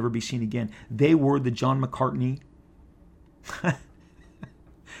gone to never be seen again. They were the John McCartney.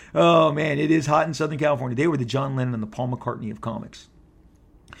 Oh man, it is hot in Southern California. They were the John Lennon and the Paul McCartney of comics.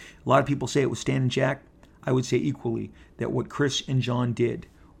 A lot of people say it was Stan and Jack. I would say equally that what Chris and John did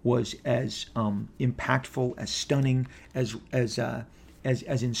was as impactful, as stunning, as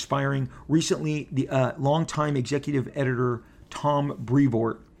inspiring. Recently, the longtime executive editor Tom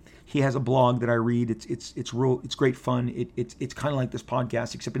Brevoort, he has a blog that I read. It's great fun. It's kind of like this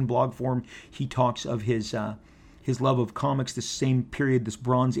podcast, except in blog form. He talks of his love of comics, this same period, this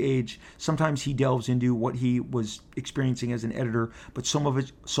Bronze Age. Sometimes he delves into what he was experiencing as an editor, but so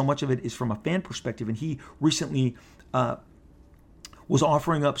much of it is from a fan perspective. And he recently was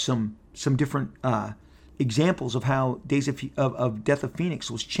offering up some different examples of how Days of Death of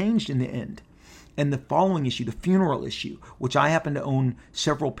Phoenix was changed in the end. And the following issue, the funeral issue, which I happen to own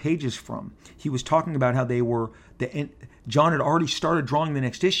several pages from, he was talking about how John had already started drawing the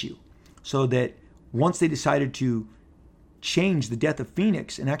next issue, so that once they decided to change the Death of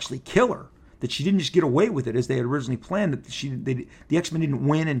Phoenix and actually kill her, that she didn't just get away with it as they had originally planned, that the X-Men didn't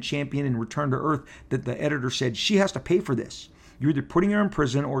win and champion and return to Earth, that the editor said, she has to pay for this. You're either putting her in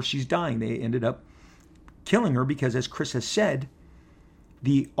prison or she's dying. They ended up killing her because, as Chris has said,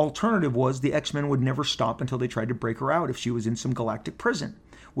 the alternative was the X-Men would never stop until they tried to break her out if she was in some galactic prison,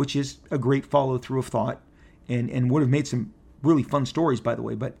 which is a great follow-through of thought and would have made some really fun stories, by the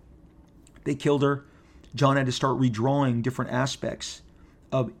way, but they killed her. John had to start redrawing different aspects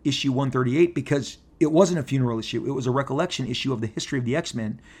of issue 138 because it wasn't a funeral issue. It was a recollection issue of the history of the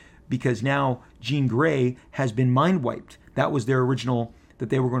X-Men, because now Jean Grey has been mind-wiped. That was their original,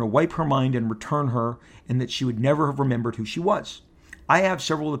 that they were going to wipe her mind and return her, and that she would never have remembered who she was. I have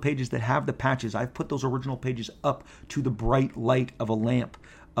several of the pages that have the patches. I've put those original pages up to the bright light of a lamp,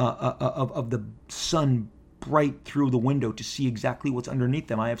 of the sun bright through the window to see exactly what's underneath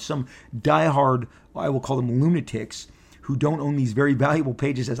them. I have some diehard, I will call them lunatics, who don't own these very valuable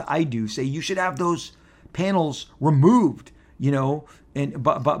pages as I do, say you should have those panels removed, and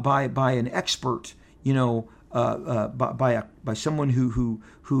by an expert, by someone who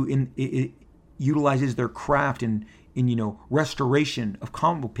utilizes their craft in restoration of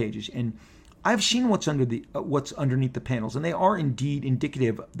comic book pages. And I've seen what's underneath the panels, and they are indeed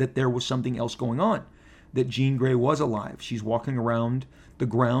indicative that there was something else going on, that Jean Grey was alive. She's walking around the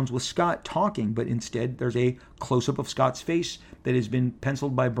grounds with Scott talking, but instead there's a close-up of Scott's face that has been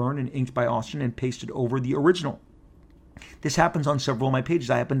penciled by Byrne and inked by Austin and pasted over the original. This happens on several of my pages.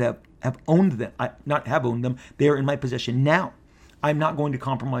 I happen to have owned them. Not have owned them. They are in my possession now. I'm not going to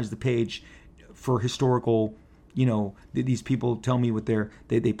compromise the page for historical, these people tell me what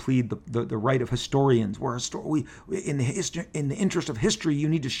they plead the right of historians. In the interest of history, you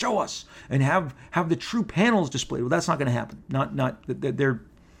need to show us and have the true panels displayed. Well, that's not going to happen.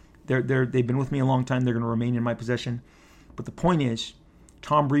 They've been with me a long time. They're going to remain in my possession. But the point is,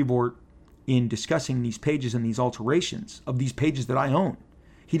 Tom Brevoort, in discussing these pages and these alterations of these pages that I own,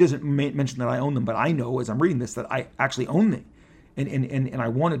 he doesn't mention that I own them, but I know as I'm reading this that I actually own them, and I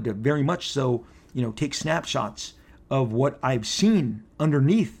wanted to very much so, take snapshots of what I've seen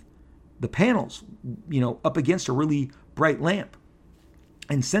underneath the panels, up against a really bright lamp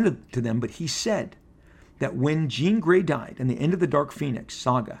and sent it to them. But he said that when Jean Grey died and the end of the Dark Phoenix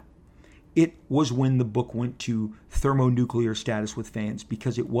saga, it was when the book went to thermonuclear status with fans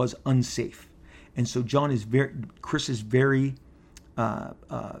because it was unsafe. And so Chris is very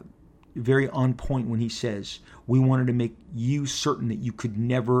on point when he says, we wanted to make you certain that you could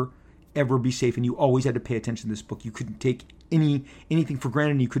never, ever be safe, and you always had to pay attention to this book. You couldn't take anything for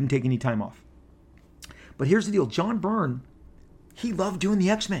granted, and you couldn't take any time off. But here's the deal. John Byrne, he loved doing the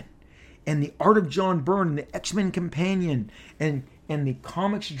X-Men. And the art of John Byrne and the X-Men Companion and the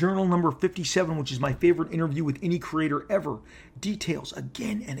Comics Journal number 57, which is my favorite interview with any creator ever, details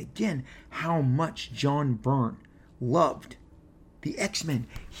again and again how much John Byrne loved the X-Men.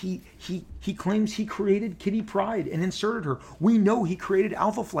 He claims he created Kitty Pryde and inserted her. We know he created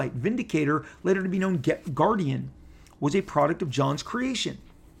Alpha Flight. Vindicator, later to be known Guardian, was a product of John's creation.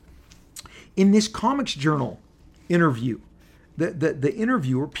 In this Comics Journal interview, the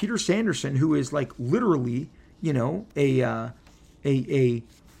interviewer, Peter Sanderson, who is like literally, a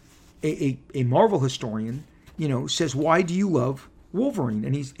Marvel historian, says, why do you love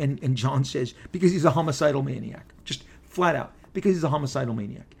Wolverine? And John says, because he's a homicidal maniac. Just flat out, because he's a homicidal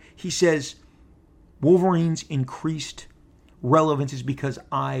maniac. He says, Wolverine's increased relevance is because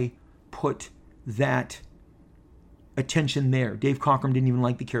I put that attention there. Dave Cockrum didn't even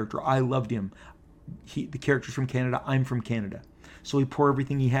like the character. I loved him. The character's from Canada. I'm from Canada. So he poured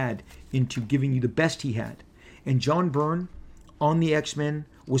everything he had into giving you the best he had. And John Byrne on the X-Men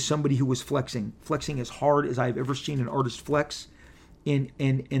was somebody who was flexing as hard as I've ever seen an artist flex. And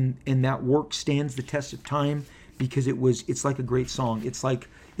that work stands the test of time because it's like a great song. It's like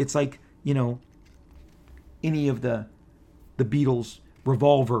any of the Beatles,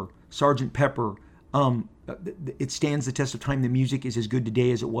 Revolver, Sgt. Pepper. It stands the test of time. The music is as good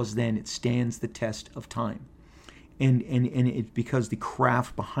today as it was then. It stands the test of time. And it's because the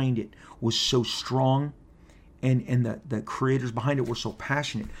craft behind it was so strong and the creators behind it were so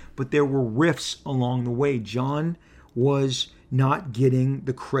passionate. But there were riffs along the way. John was not getting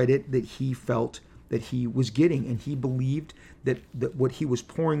the credit that he felt that he was getting. And he believed that what he was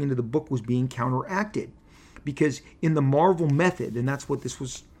pouring into the book was being counteracted. Because in the Marvel method, and that's what this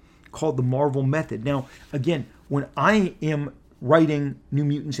was called, the Marvel method. Now, again, when I am writing New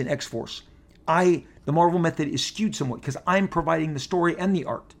Mutants and X-Force, the Marvel method is skewed somewhat because I'm providing the story and the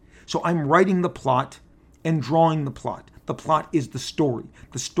art. So I'm writing the plot and drawing the plot. The plot is the story.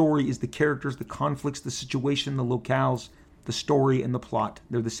 The story is the characters, the conflicts, the situation, the locales, the story and the plot.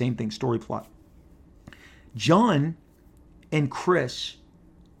 They're the same thing, story, plot. John and Chris,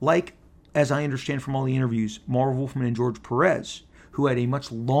 like, as I understand from all the interviews, Marv Wolfman and George Perez, who had a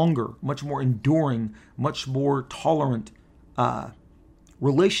much longer, much more enduring, much more tolerant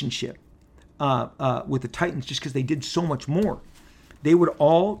relationship with the Titans just because they did so much more. They would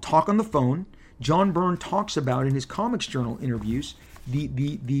all talk on the phone. John Byrne talks about in his Comics Journal interviews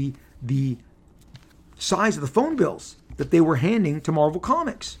the size of the phone bills that they were handing to Marvel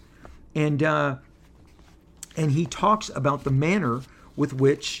Comics. And he talks about the manner with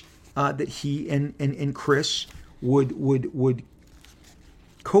which that he and Chris would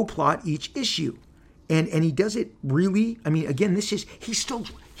co-plot each issue. And he does it really, I mean, again,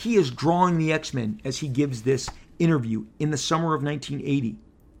 he is drawing the X-Men as he gives this interview in the summer of 1980.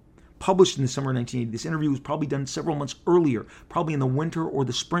 Published in the summer of 1980. This interview was probably done several months earlier, probably in the winter or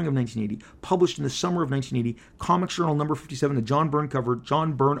the spring of 1980. Published in the summer of 1980, Comics Journal number 57, the John Byrne cover,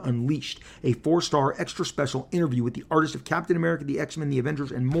 John Byrne Unleashed, a 4-star extra special interview with the artist of Captain America, the X-Men, the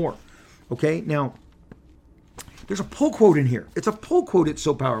Avengers, and more. Okay, now, there's a pull quote in here. It's a pull quote, it's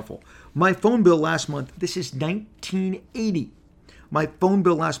so powerful. My phone bill last month, this is 1980. My phone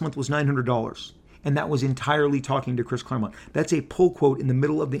bill last month was $900. And that was entirely talking to Chris Claremont. That's a pull quote in the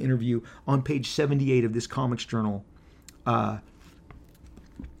middle of the interview on page 78 of this Comics Journal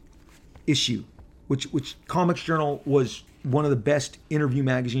issue, which Comics Journal was one of the best interview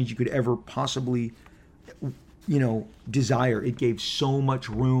magazines you could ever possibly, desire. It gave so much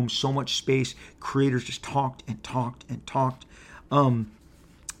room, so much space. Creators just talked and talked and talked.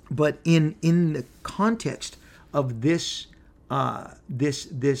 But in the context of this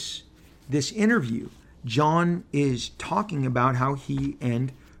interview, John is talking about how he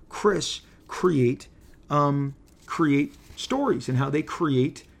and Chris create stories and how they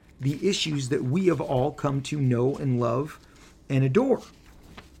create the issues that we have all come to know and love and adore.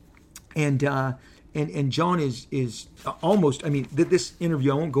 And John is almost, I mean, this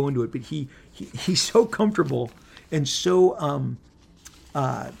interview, I won't go into it, but he's so comfortable and so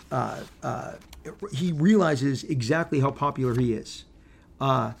he realizes exactly how popular he is.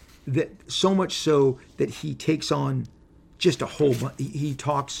 that so much so that he takes on just a whole bunch. He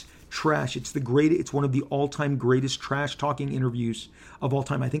talks trash. It's one of the all-time greatest trash talking interviews of all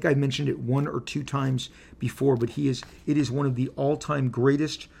time. I think I mentioned it one or two times before, but it is one of the all-time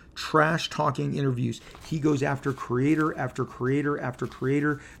greatest trash talking interviews. He goes after creator after creator after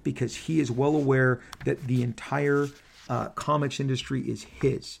creator because he is well aware that the entire comics industry is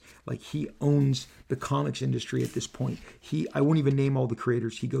his. Like, he owns the comics industry at this point. I won't even name all the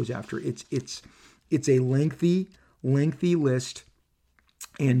creators he goes after. It's a lengthy list.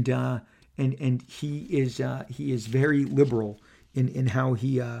 And he is very liberal in how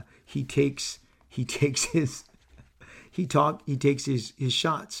he takes his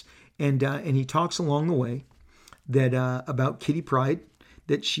shots, and he talks along the way that about Kitty Pryde,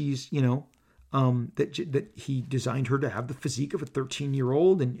 that she's that he designed her to have the physique of a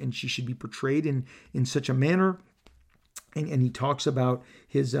 13-year-old, and she should be portrayed in such a manner, and he talks about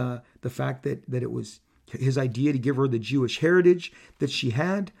his the fact that it was his idea to give her the Jewish heritage that she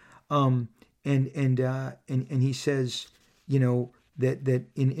had, and he says, that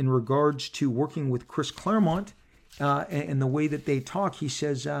in regards to working with Chris Claremont and the way that they talk, he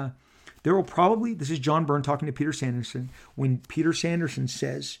says there will probably, this is John Byrne talking to Peter Sanderson, when Peter Sanderson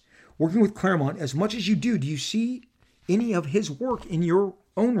says, working with Claremont, as much as you do you see any of his work in your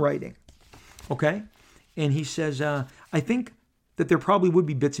own writing? Okay, and he says, I think that there probably would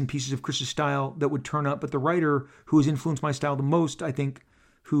be bits and pieces of Chris's style that would turn up, but the writer who has influenced my style the most, I think,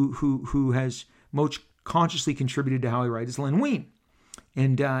 who has most consciously contributed to how I write, is Len Wein.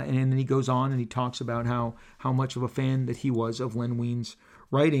 And then he goes on and he talks about how much of a fan that he was of Len Wein's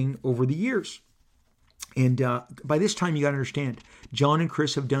writing over the years. And by this time, you got to understand, John and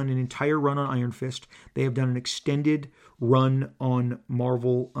Chris have done an entire run on Iron Fist. They have done an extended run on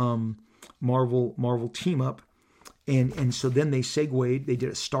Marvel Team Up. And so then they segued, they did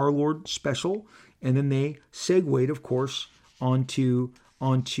a Star-Lord special, and then they segued, of course, onto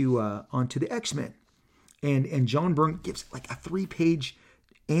the X-Men. And John Byrne gives like a 3-page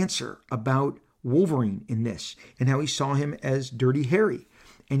answer about Wolverine in this, and how he saw him as Dirty Harry.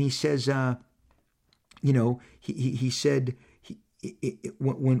 And he says, he said,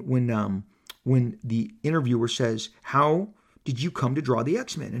 when the interviewer says, how did you come to draw the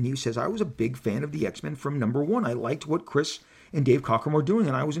X-Men? And he says, I was a big fan of the X-Men from number one. I liked what Chris and Dave Cockrum were doing,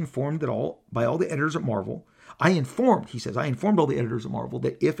 and I was informed by all the editors at Marvel. I informed all the editors at Marvel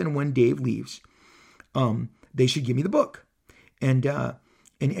that if and when Dave leaves, they should give me the book. And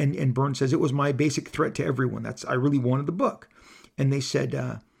Byrne says, it was my basic threat to everyone. I really wanted the book. And they said,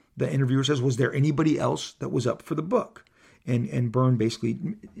 the interviewer says, was there anybody else that was up for the book? And Byrne basically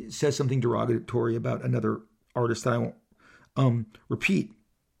says something derogatory about another artist that I won't repeat,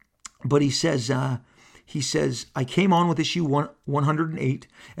 but he says, I came on with issue 108,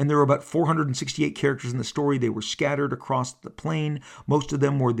 and there were about 468 characters in the story. They were scattered across the plane. Most of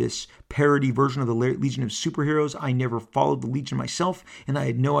them were this parody version of the Legion of Superheroes. I never followed the Legion myself, and I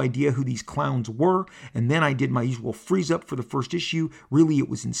had no idea who these clowns were. And then I did my usual freeze up for the first issue. Really, it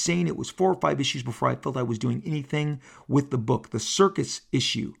was insane. It was 4 or 5 issues before I felt I was doing anything with the book. The Circus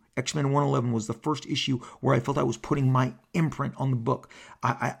issue, X-Men 111, was the first issue where I felt I was putting my imprint on the book.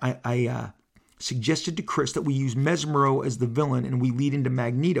 I suggested to Chris that we use Mesmero as the villain and we lead into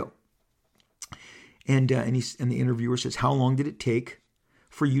Magneto. And the interviewer says, how long did it take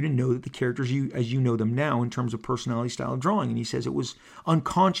for you to know that the characters as you know them now in terms of personality, style of drawing? And he says it was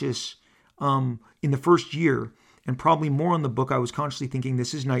unconscious in the first year, and probably more on the book. I was consciously thinking,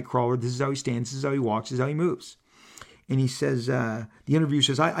 this is Nightcrawler, this is how he stands, this is how he walks, this is how he moves. And he says, the interviewer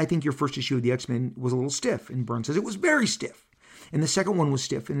says, I think your first issue of the X-Men was a little stiff. And Byrne says, it was very stiff. And the second one was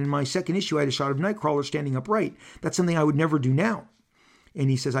stiff. And in my second issue, I had a shot of Nightcrawler standing upright. That's something I would never do now. And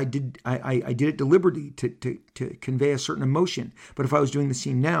he says, I did it deliberately to convey a certain emotion. But if I was doing the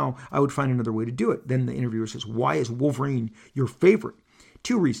scene now, I would find another way to do it. Then the interviewer says, why is Wolverine your favorite?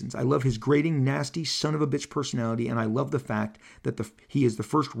 2 reasons. I love his grating, nasty, son of a bitch personality, and I love the fact that he is the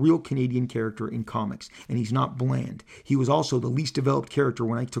first real Canadian character in comics, and he's not bland. He was also the least developed character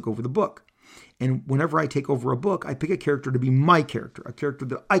when I took over the book. And whenever I take over a book, I pick a character to be my character, a character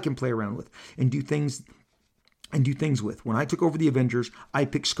that I can play around with and do things with. When I took over the Avengers, I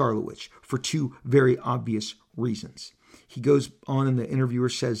picked Scarlet Witch for 2 very obvious reasons. He goes on, and the interviewer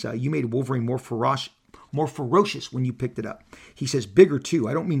says, you made Wolverine more ferocious when you picked it up. He says bigger too.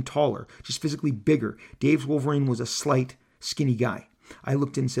 I don't mean taller, just physically bigger. Dave's Wolverine was a slight, skinny guy. I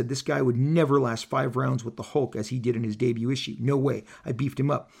looked and said, this guy would never last 5 rounds with the Hulk as he did in his debut issue. No way. I beefed him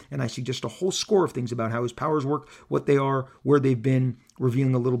up. And I suggest a whole score of things about how his powers work, what they are, where they've been,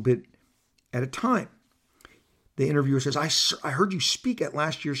 revealing a little bit at a time. the interviewer says, I heard you speak at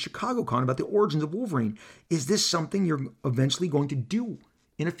last year's ChicagoCon about the origins of Wolverine. Is this something you're eventually going to do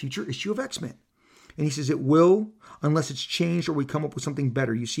in a future issue of X-Men? And he says, it will, unless it's changed or we come up with something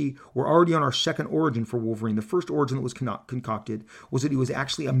better. You see, we're already on our second origin for Wolverine. The first origin that was concocted was that he was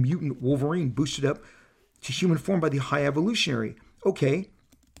actually a mutant Wolverine boosted up to human form by the High Evolutionary. Okay,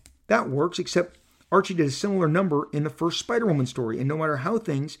 that works, except Archie did a similar number in the first Spider-Woman story, and no matter how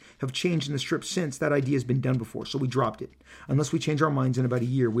things have changed in the strip since, that idea has been done before, so we dropped it. Unless we change our minds in about a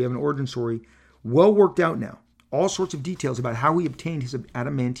year, we have an origin story well worked out now. All sorts of details about how he obtained his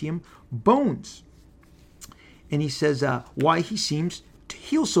adamantium bones. And he says why he seems to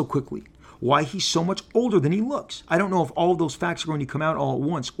heal so quickly, why he's so much older than he looks. I don't know if all of those facts are going to come out all at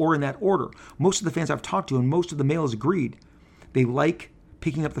once or in that order. Most of the fans I've talked to and most of the mail has agreed. They like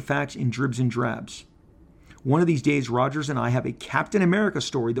picking up the facts in dribs and drabs. One of these days, Rogers and I have a Captain America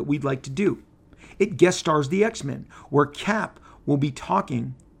story that we'd like to do. It guest stars the X-Men, where Cap will be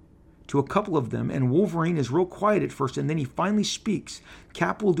talking to a couple of them, and Wolverine is real quiet at first, and then he finally speaks.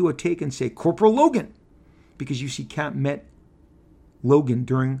 Cap will do a take and say, Corporal Logan, because you see Cap met Logan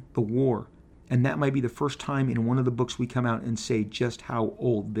during the war, and that might be the first time in one of the books we come out and say just how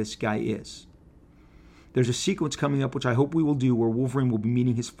old this guy is. There's a sequence coming up, which I hope we will do, where Wolverine will be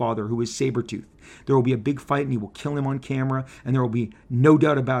meeting his father, who is Sabretooth. There will be a big fight, and he will kill him on camera, and there will be no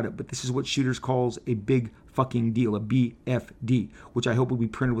doubt about it, but this is what Shooters calls a big fucking deal, a BFD, which I hope will be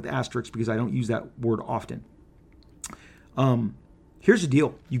printed with asterisks because I don't use that word often. Here's the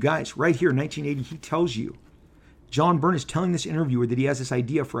deal, you guys. Right here, 1980, he tells you, John Byrne is telling this interviewer that he has this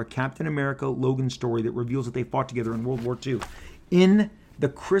idea for a Captain America Logan story that reveals that they fought together in World War II. In the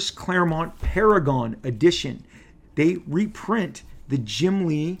Chris Claremont Paragon edition, they reprint the Jim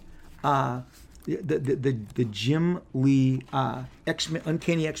Lee, the Jim Lee X-Men,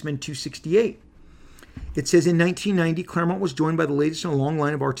 Uncanny X-Men 268. It says in 1990, Claremont was joined by the latest in a long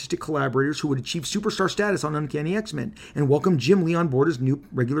line of artistic collaborators who would achieve superstar status on Uncanny X-Men and welcomed Jim Lee on board as new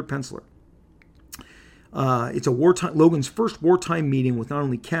regular penciler. It's Logan's first wartime meeting with not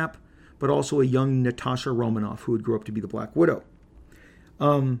only Cap, but also a young Natasha Romanoff, who would grow up to be the Black Widow.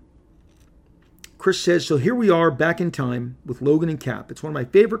 Chris says, so here we are back in time with Logan and Cap. It's one of my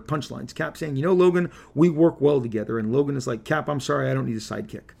favorite punchlines. Cap saying, Logan, we work well together. And Logan is like, Cap, I'm sorry, I don't need a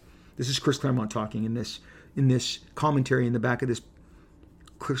sidekick. This is Chris Claremont talking in this commentary in the back of this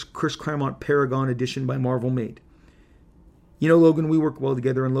Chris Claremont Paragon edition by Marvel made. Logan, we work well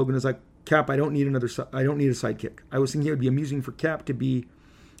together. And Logan is like, Cap, I don't need a sidekick. I was thinking it would be amusing for Cap to be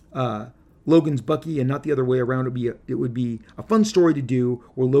Logan's Bucky and not the other way around. It would be a fun story to do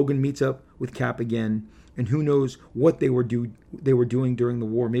where Logan meets up with Cap again, and who knows what they were doing during the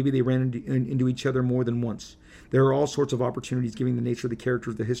war. Maybe they ran into each other more than once. There are all sorts of opportunities, given the nature of the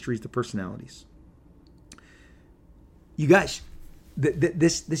characters, the histories, the personalities. You guys,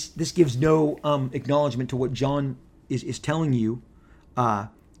 this gives no acknowledgement to what John is telling you.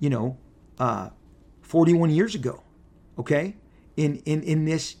 41 years ago, okay, in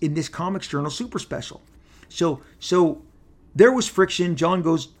this Comics Journal Super Special. So there was friction. John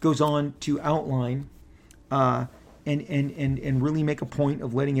goes on to outline and really make a point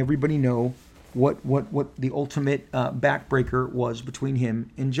of letting everybody know what the ultimate backbreaker was between him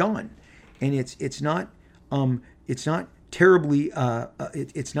and John, and it's not terribly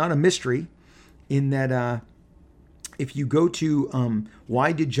it's not a mystery in that. If you go to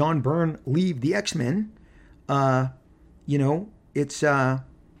why did John Byrne leave the X-Men, it's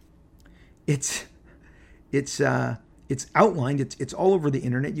outlined. It's all over the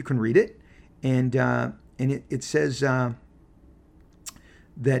internet. You can read it, and it says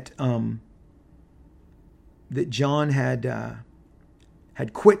that John had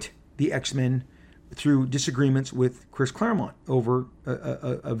quit the X-Men through disagreements with Chris Claremont over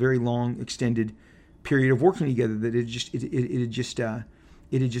a very long extended period of working together, that it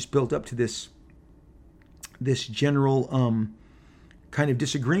had just built up to this general kind of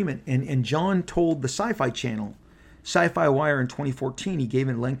disagreement. And John told the Sci-Fi Channel, Sci-Fi Wire in 2014, he gave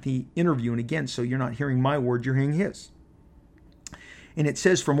a lengthy interview, and again, so you're not hearing my word, you're hearing his. And it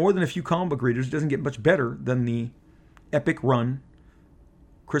says, for more than a few comic book readers, it doesn't get much better than the epic run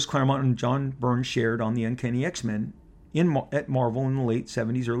Chris Claremont and John Byrne shared on the Uncanny X-Men at Marvel in the late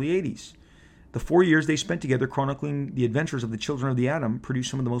 70s, early 80s. The 4 years they spent together chronicling the adventures of the Children of the Atom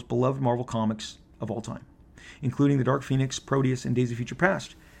produced some of the most beloved Marvel comics of all time, including The Dark Phoenix, Proteus, and Days of Future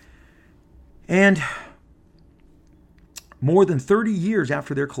Past. And more than 30 years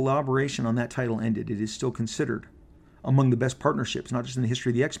after their collaboration on that title ended, it is still considered among the best partnerships, not just in the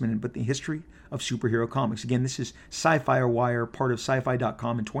history of the X-Men, but the history of superhero comics. Again, this is Sci-Fi Wire, part of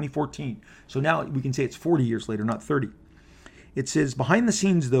sci-fi.com in 2014. So now we can say it's 40 years later, not 30. It says, behind the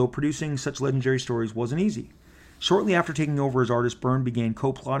scenes, though, producing such legendary stories wasn't easy. Shortly after taking over as artist, Byrne began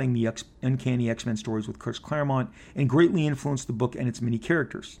co-plotting the Uncanny X-Men stories with Chris Claremont and greatly influenced the book and its many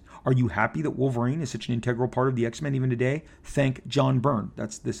characters. Are you happy that Wolverine is such an integral part of the X-Men even today? Thank John Byrne.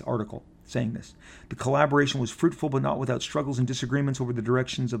 That's this article saying this. The collaboration was fruitful, but not without struggles and disagreements over the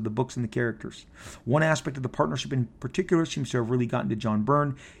directions of the books and the characters. One aspect of the partnership in particular seems to have really gotten to John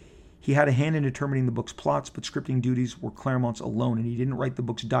Byrne. He had a hand in determining the book's plots, but scripting duties were Claremont's alone, and he didn't write the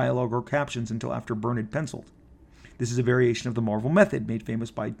book's dialogue or captions until after Byrne had penciled. This is a variation of the Marvel method, made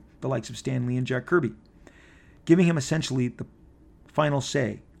famous by the likes of Stan Lee and Jack Kirby, giving him essentially the final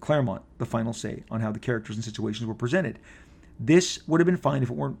say, Claremont, the final say on how the characters and situations were presented. This would have been fine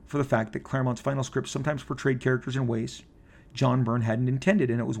if it weren't for the fact that Claremont's final script sometimes portrayed characters in ways John Byrne hadn't intended,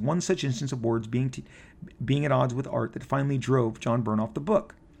 and it was one such instance of words being at odds with art that finally drove John Byrne off the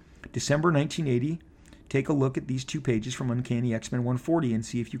book. December 1980, take a look at these 2 pages from Uncanny X-Men 140 and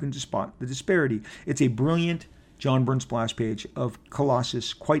see if you can spot the disparity. It's a brilliant John Byrne splash page of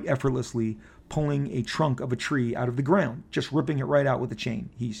Colossus quite effortlessly pulling a trunk of a tree out of the ground, just ripping it right out with a chain.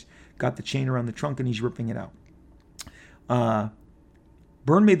 He's got the chain around the trunk and he's ripping it out.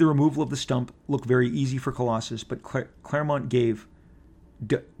 Byrne made the removal of the stump look very easy for Colossus, but Claremont gave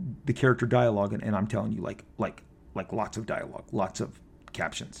the character dialogue, and I'm telling you, like lots of dialogue, lots of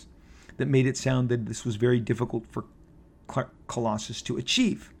captions, that made it sound that this was very difficult for Colossus to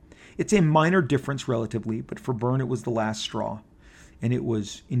achieve. It's a minor difference relatively, but for Byrne it was the last straw, and it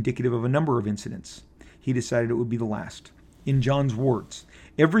was indicative of a number of incidents. He decided it would be the last. In John's words,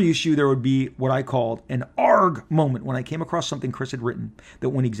 every issue there would be what I called an arg moment when I came across something Chris had written that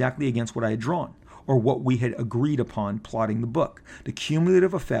went exactly against what I had drawn, or what we had agreed upon plotting the book. The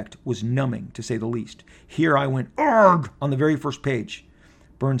cumulative effect was numbing, to say the least. Here I went arg on the very first page.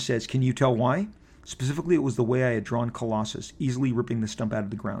 Byrne says, can you tell why? Specifically, it was the way I had drawn Colossus, easily ripping the stump out of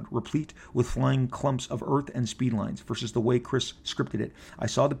the ground, replete with flying clumps of earth and speed lines, versus the way Chris scripted it. I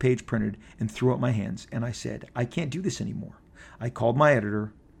saw the page printed and threw up my hands, and I said, I can't do this anymore. I called my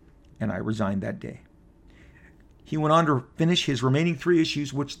editor, and I resigned that day. He went on to finish his remaining 3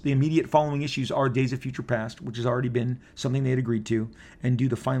 issues, which the immediate following issues are Days of Future Past, which has already been something they had agreed to, and do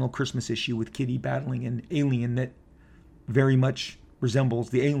the final Christmas issue with Kitty battling an alien that very much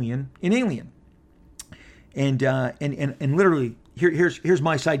resembles the alien in Alien. And literally, here's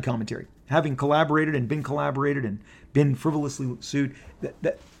my side commentary. Having collaborated and been frivolously sued,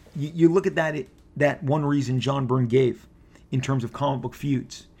 that you look at that one reason John Byrne gave in terms of comic book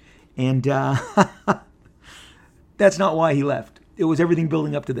feuds, and that's not why he left. It was everything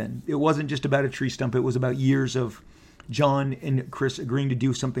building up to then. It wasn't just about a tree stump. It was about years of John and Chris agreeing to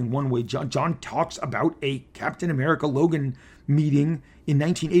do something one way. John talks about a Captain America Logan meeting in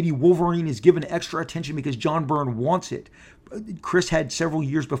 1980. Wolverine is given extra attention because John Byrne wants it. Chris had several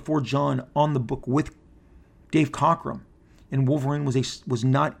years before John on the book with Dave Cockrum, and Wolverine was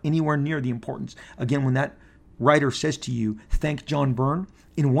not anywhere near the importance. Again, when that writer says to you, thank John Byrne,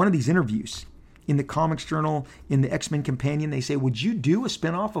 in one of these interviews, in the Comics Journal, in the X-Men Companion, they say, would you do a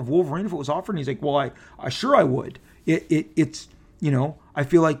spinoff of Wolverine if it was offered? And he's like, well, I sure I would. It's I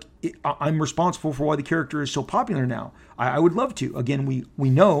feel like I'm responsible for why the character is so popular now. I would love to. Again, we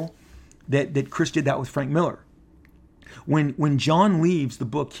know that Chris did that with Frank Miller. When John leaves the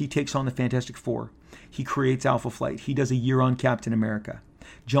book, he takes on the Fantastic Four. He creates Alpha Flight. He does a year on Captain America.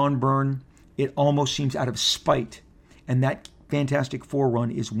 John Byrne, it almost seems out of spite. And that Fantastic Four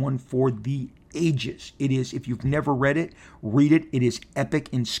run is one for the ages. It is, if you've never read it, read it. It is epic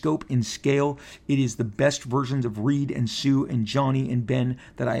in scope, in scale. It is the best versions of Reed and Sue and Johnny and Ben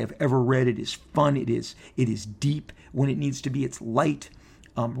that I have ever read. It is fun. It is deep when it needs to be. It's light.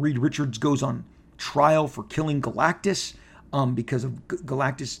 Reed Richards goes on trial for killing Galactus because of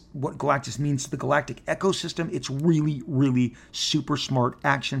Galactus, what Galactus means to the galactic ecosystem. It's really, really super smart,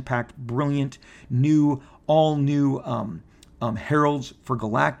 action-packed, brilliant, all new heralds for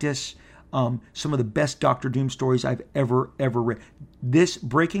Galactus. Some of the best Doctor Doom stories I've ever read. This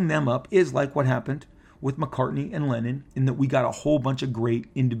breaking them up is like what happened with McCartney and Lennon, in that we got a whole bunch of great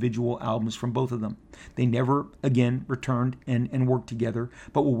individual albums from both of them. They never again returned and worked together,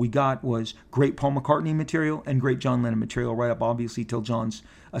 but what we got was great Paul McCartney material and great John Lennon material, right up obviously till John's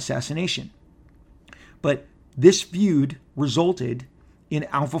assassination. But this feud resulted in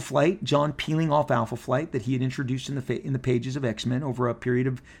Alpha Flight, John peeling off Alpha Flight that he had introduced in the pages of X-Men over a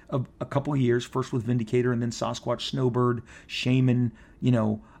period of a couple of years, first with Vindicator and then Sasquatch, Snowbird, Shaman,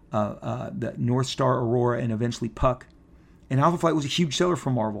 the North Star, Aurora, and eventually Puck. And Alpha Flight was a huge seller for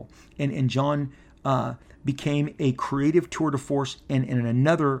Marvel. And John became a creative tour de force. And in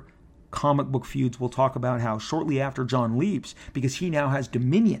another comic book feuds, we'll talk about how shortly after John leaves, because he now has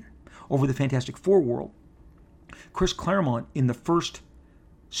dominion over the Fantastic Four world, Chris Claremont, in the first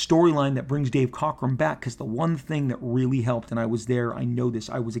storyline that brings Dave Cockrum back, because the one thing that really helped, and I was there, I know this,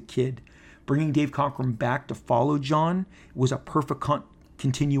 I was a kid, bringing Dave Cockrum back to follow John was a perfect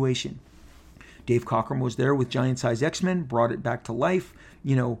continuation. Dave Cockrum was there with Giant Size X-Men, brought it back to life.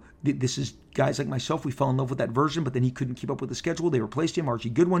 You know, this is guys like myself, we fell in love with that version, but then he couldn't keep up with the schedule. They replaced him. Archie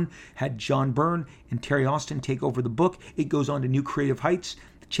Goodwin had John Byrne and Terry Austin take over the book. It goes on to new creative heights,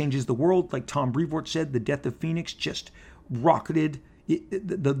 changes the world. Like Tom Brevoort said, The Death of Phoenix just rocketed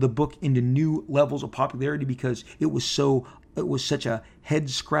the book into new levels of popularity because it was such a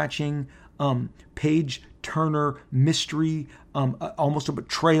head-scratching, page-turner mystery, almost a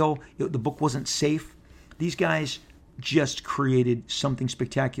betrayal. The book wasn't safe. These guys just created something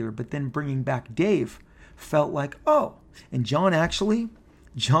spectacular. But then bringing back Dave felt like, oh, and John actually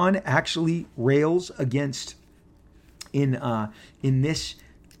rails against in this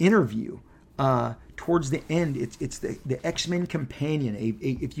interview towards the end. It's the X-Men Companion.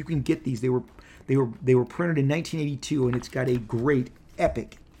 If you can get these, they were printed in 1982, and it's got a great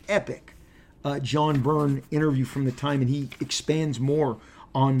epic John Byrne interview from the time, and he expands more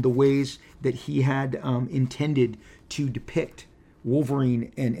on the ways that he had intended to depict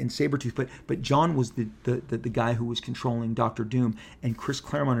Wolverine and Sabretooth. But John was the guy who was controlling Dr. Doom, and Chris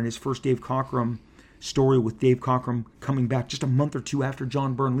Claremont in his first Dave Cockrum story, with Dave Cockrum coming back just a month or two after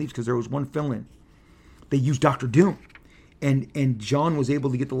John Byrne leaves, because there was one fill-in, they used Dr. Doom, and John was able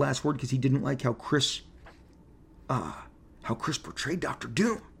to get the last word because he didn't like how Chris portrayed Dr.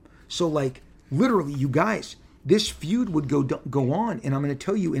 Doom. So, like, literally, you guys, this feud would go on, and I'm going to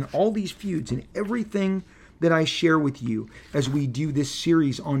tell you, in all these feuds and everything that I share with you as we do this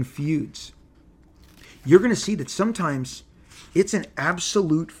series on feuds, you're going to see that sometimes it's an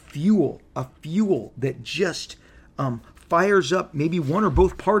absolute fuel, a fuel that just fires up maybe one or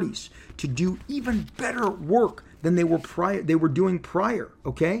both parties to do even better work than they were doing prior,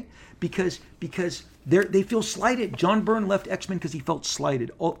 okay? Because they feel slighted. John Byrne left X-Men because he felt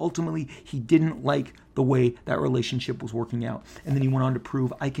slighted. Ultimately, he didn't like the way that relationship was working out. And then he went on to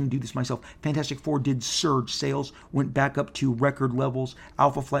prove, I can do this myself. Fantastic Four did surge. Sales went back up to record levels.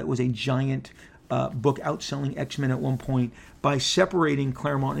 Alpha Flight was a giant book, outselling X-Men at one point. By separating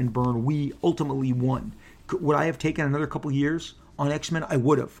Claremont and Byrne, we ultimately won. Would I have taken another couple years on X-Men? I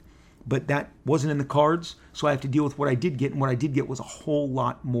would have. But that wasn't in the cards, so I have to deal with what I did get, and what I did get was a whole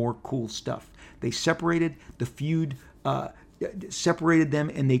lot more cool stuff. They separated the feud, separated them,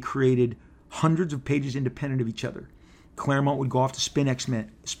 and they created hundreds of pages independent of each other. Claremont would go off to spin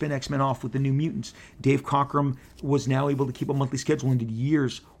X-Men off with the New Mutants. Dave Cockrum was now able to keep a monthly schedule and did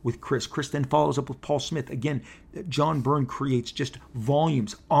years with Chris. Chris then follows up with Paul Smith. Again, John Byrne creates just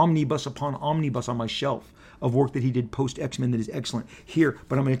volumes, omnibus upon omnibus on my shelf of work that he did post X-Men that is excellent. Here,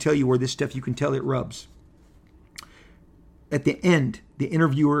 but I'm going to tell you where this stuff, you can tell it rubs. At the end, the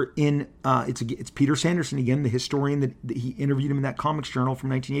interviewer it's Peter Sanderson again, the historian that he interviewed him in that Comics Journal from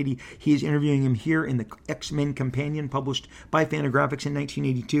 1980. He is interviewing him here in the X-Men Companion, published by Fantagraphics in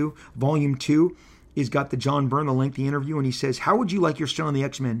 1982. Volume 2 is got the John Byrne, the lengthy interview, and he says, how would you like your stint on the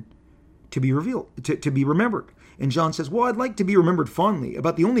X-Men to be revealed, to be remembered? And John says, well, I'd like to be remembered fondly.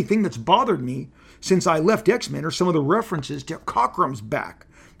 About the only thing that's bothered me since I left X-Men are some of the references to Cockrum's back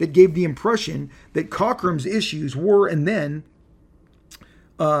that gave the impression that Cockrum's issues were, and then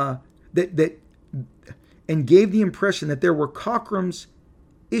gave the impression that there were Cockrum's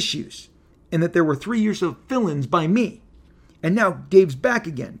issues and that there were 3 years of fill-ins by me. And now Dave's back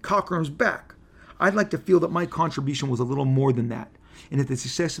again. Cockrum's back. I'd like to feel that my contribution was a little more than that. And if the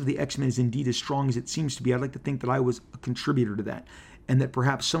success of the X-Men is indeed as strong as it seems to be, I'd like to think that I was a contributor to that, and that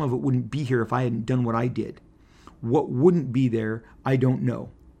perhaps some of it wouldn't be here if I hadn't done what I did. What wouldn't be there, I don't know.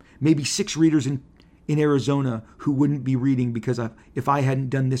 Maybe 6 readers in Arizona who wouldn't be reading because if I hadn't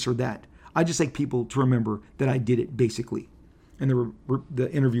done this or that. I just like people to remember that I did it, basically. And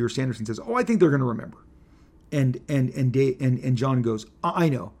the interviewer Sanderson says, "Oh, I think they're going to remember." And John goes, "I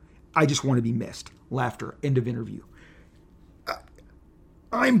know. I just want to be missed." Laughter. End of interview.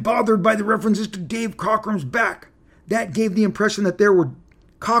 I'm bothered by the references to Dave Cockrum's back. That gave the impression that there were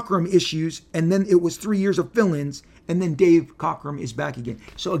Cockrum issues, and then it was 3 years of fill-ins, and then Dave Cockrum is back again.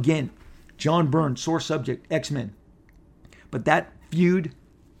 So again, John Byrne, sore subject, X-Men. But that feud,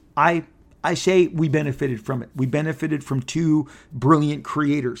 I say we benefited from it. We benefited from 2 brilliant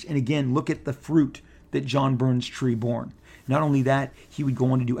creators. And again, look at the fruit that John Byrne's tree born. Not only that, he would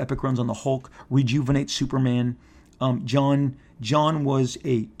go on to do epic runs on the Hulk, rejuvenate Superman. John was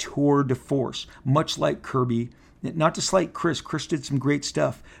a tour de force, much like Kirby. Not to slight Chris. Chris did some great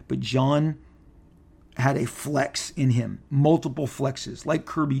stuff, but John had a flex in him, multiple flexes, like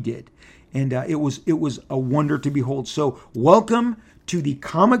Kirby did. And it was a wonder to behold. So welcome to the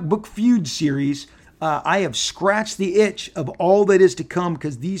Comic Book Feud series. I have scratched the itch of all that is to come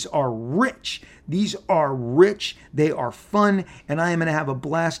because these are rich. These are rich. They are fun. And I am going to have a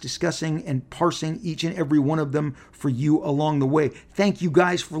blast discussing and parsing each and every one of them for you along the way. Thank you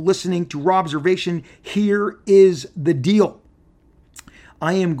guys for listening to Robservation. Here is the deal.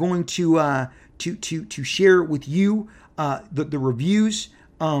 I am going to share with you the reviews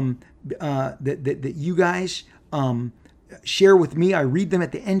that you guys share with me. I read them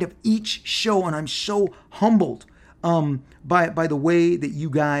at the end of each show, and I'm so humbled by the way that you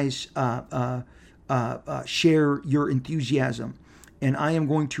guys share your enthusiasm. And I am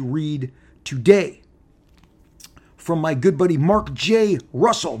going to read today from my good buddy Mark J.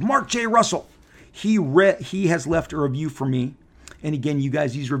 Russell. Mark J. Russell. He has left a review for me. And again, you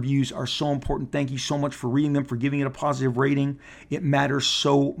guys, these reviews are so important. Thank you so much for reading them, for giving it a positive rating. It matters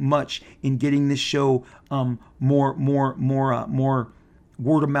so much in getting this show more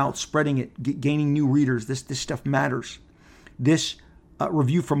word of mouth, spreading it, gaining new readers. This stuff matters. This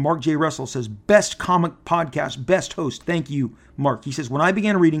review from Mark J. Russell says, best comic podcast, best host. Thank you, Mark. He says, when I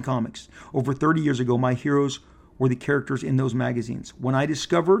began reading comics over 30 years ago, my heroes were the characters in those magazines. When I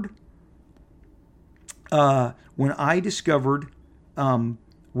discovered Rob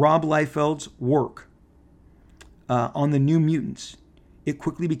Liefeld's work on the New Mutants, it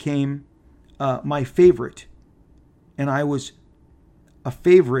quickly became my favorite, and I was a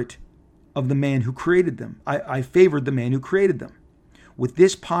favorite of the man who created them. I favored the man who created them. With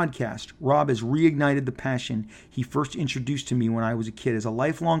this podcast, Rob has reignited the passion he first introduced to me when I was a kid. As a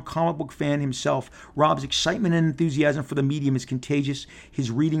lifelong comic book fan himself, Rob's excitement and enthusiasm for the medium is contagious.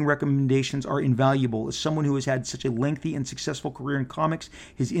 His reading recommendations are invaluable. As someone who has had such a lengthy and successful career in comics,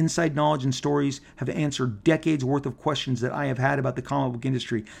 his inside knowledge and stories have answered decades worth of questions that I have had about the comic book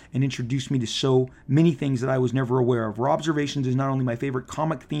industry and introduced me to so many things that I was never aware of. Robservations is not only my favorite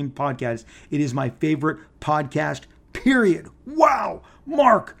comic-themed podcast, it is my favorite podcast, period. Wow.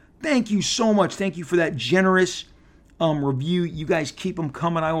 Mark, thank you so much. Thank you for that generous review. You guys keep them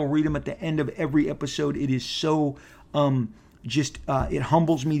coming. I will read them at the end of every episode. It is so it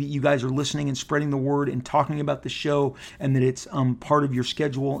humbles me that you guys are listening and spreading the word and talking about the show, and that it's part of your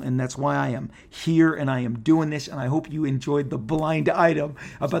schedule. And that's why I am here and I am doing this. And I hope you enjoyed the blind item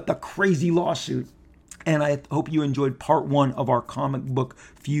about the crazy lawsuit. And I hope you enjoyed part 1 of our comic book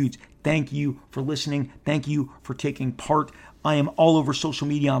feuds. Thank you for listening. Thank you for taking part. I am all over social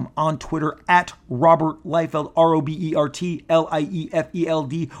media. I'm on Twitter at Robert Liefeld,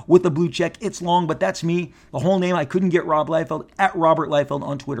 RobertLiefeld with a blue check. It's long, but that's me. The whole name, I couldn't get Rob Liefeld, at Robert Liefeld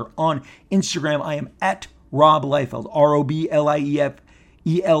on Twitter. On Instagram, I am at Rob Liefeld, RoberLiefeld,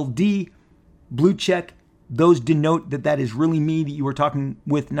 blue check. Those denote that is really me that you are talking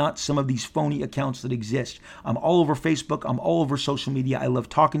with, not some of these phony accounts that exist. I'm all over Facebook. I'm all over social media. I love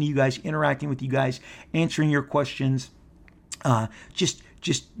talking to you guys, interacting with you guys, answering your questions, just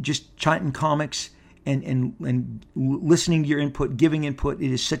chatting comics and listening to your input, giving input.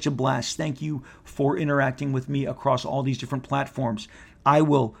 It is such a blast. Thank you for interacting with me across all these different platforms. I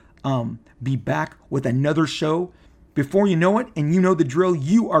will be back with another show before you know it, and you know the drill.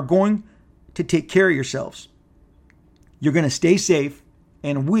 You are going to take care of yourselves. You're going to stay safe,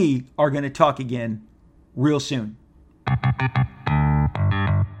 and we are going to talk again real soon.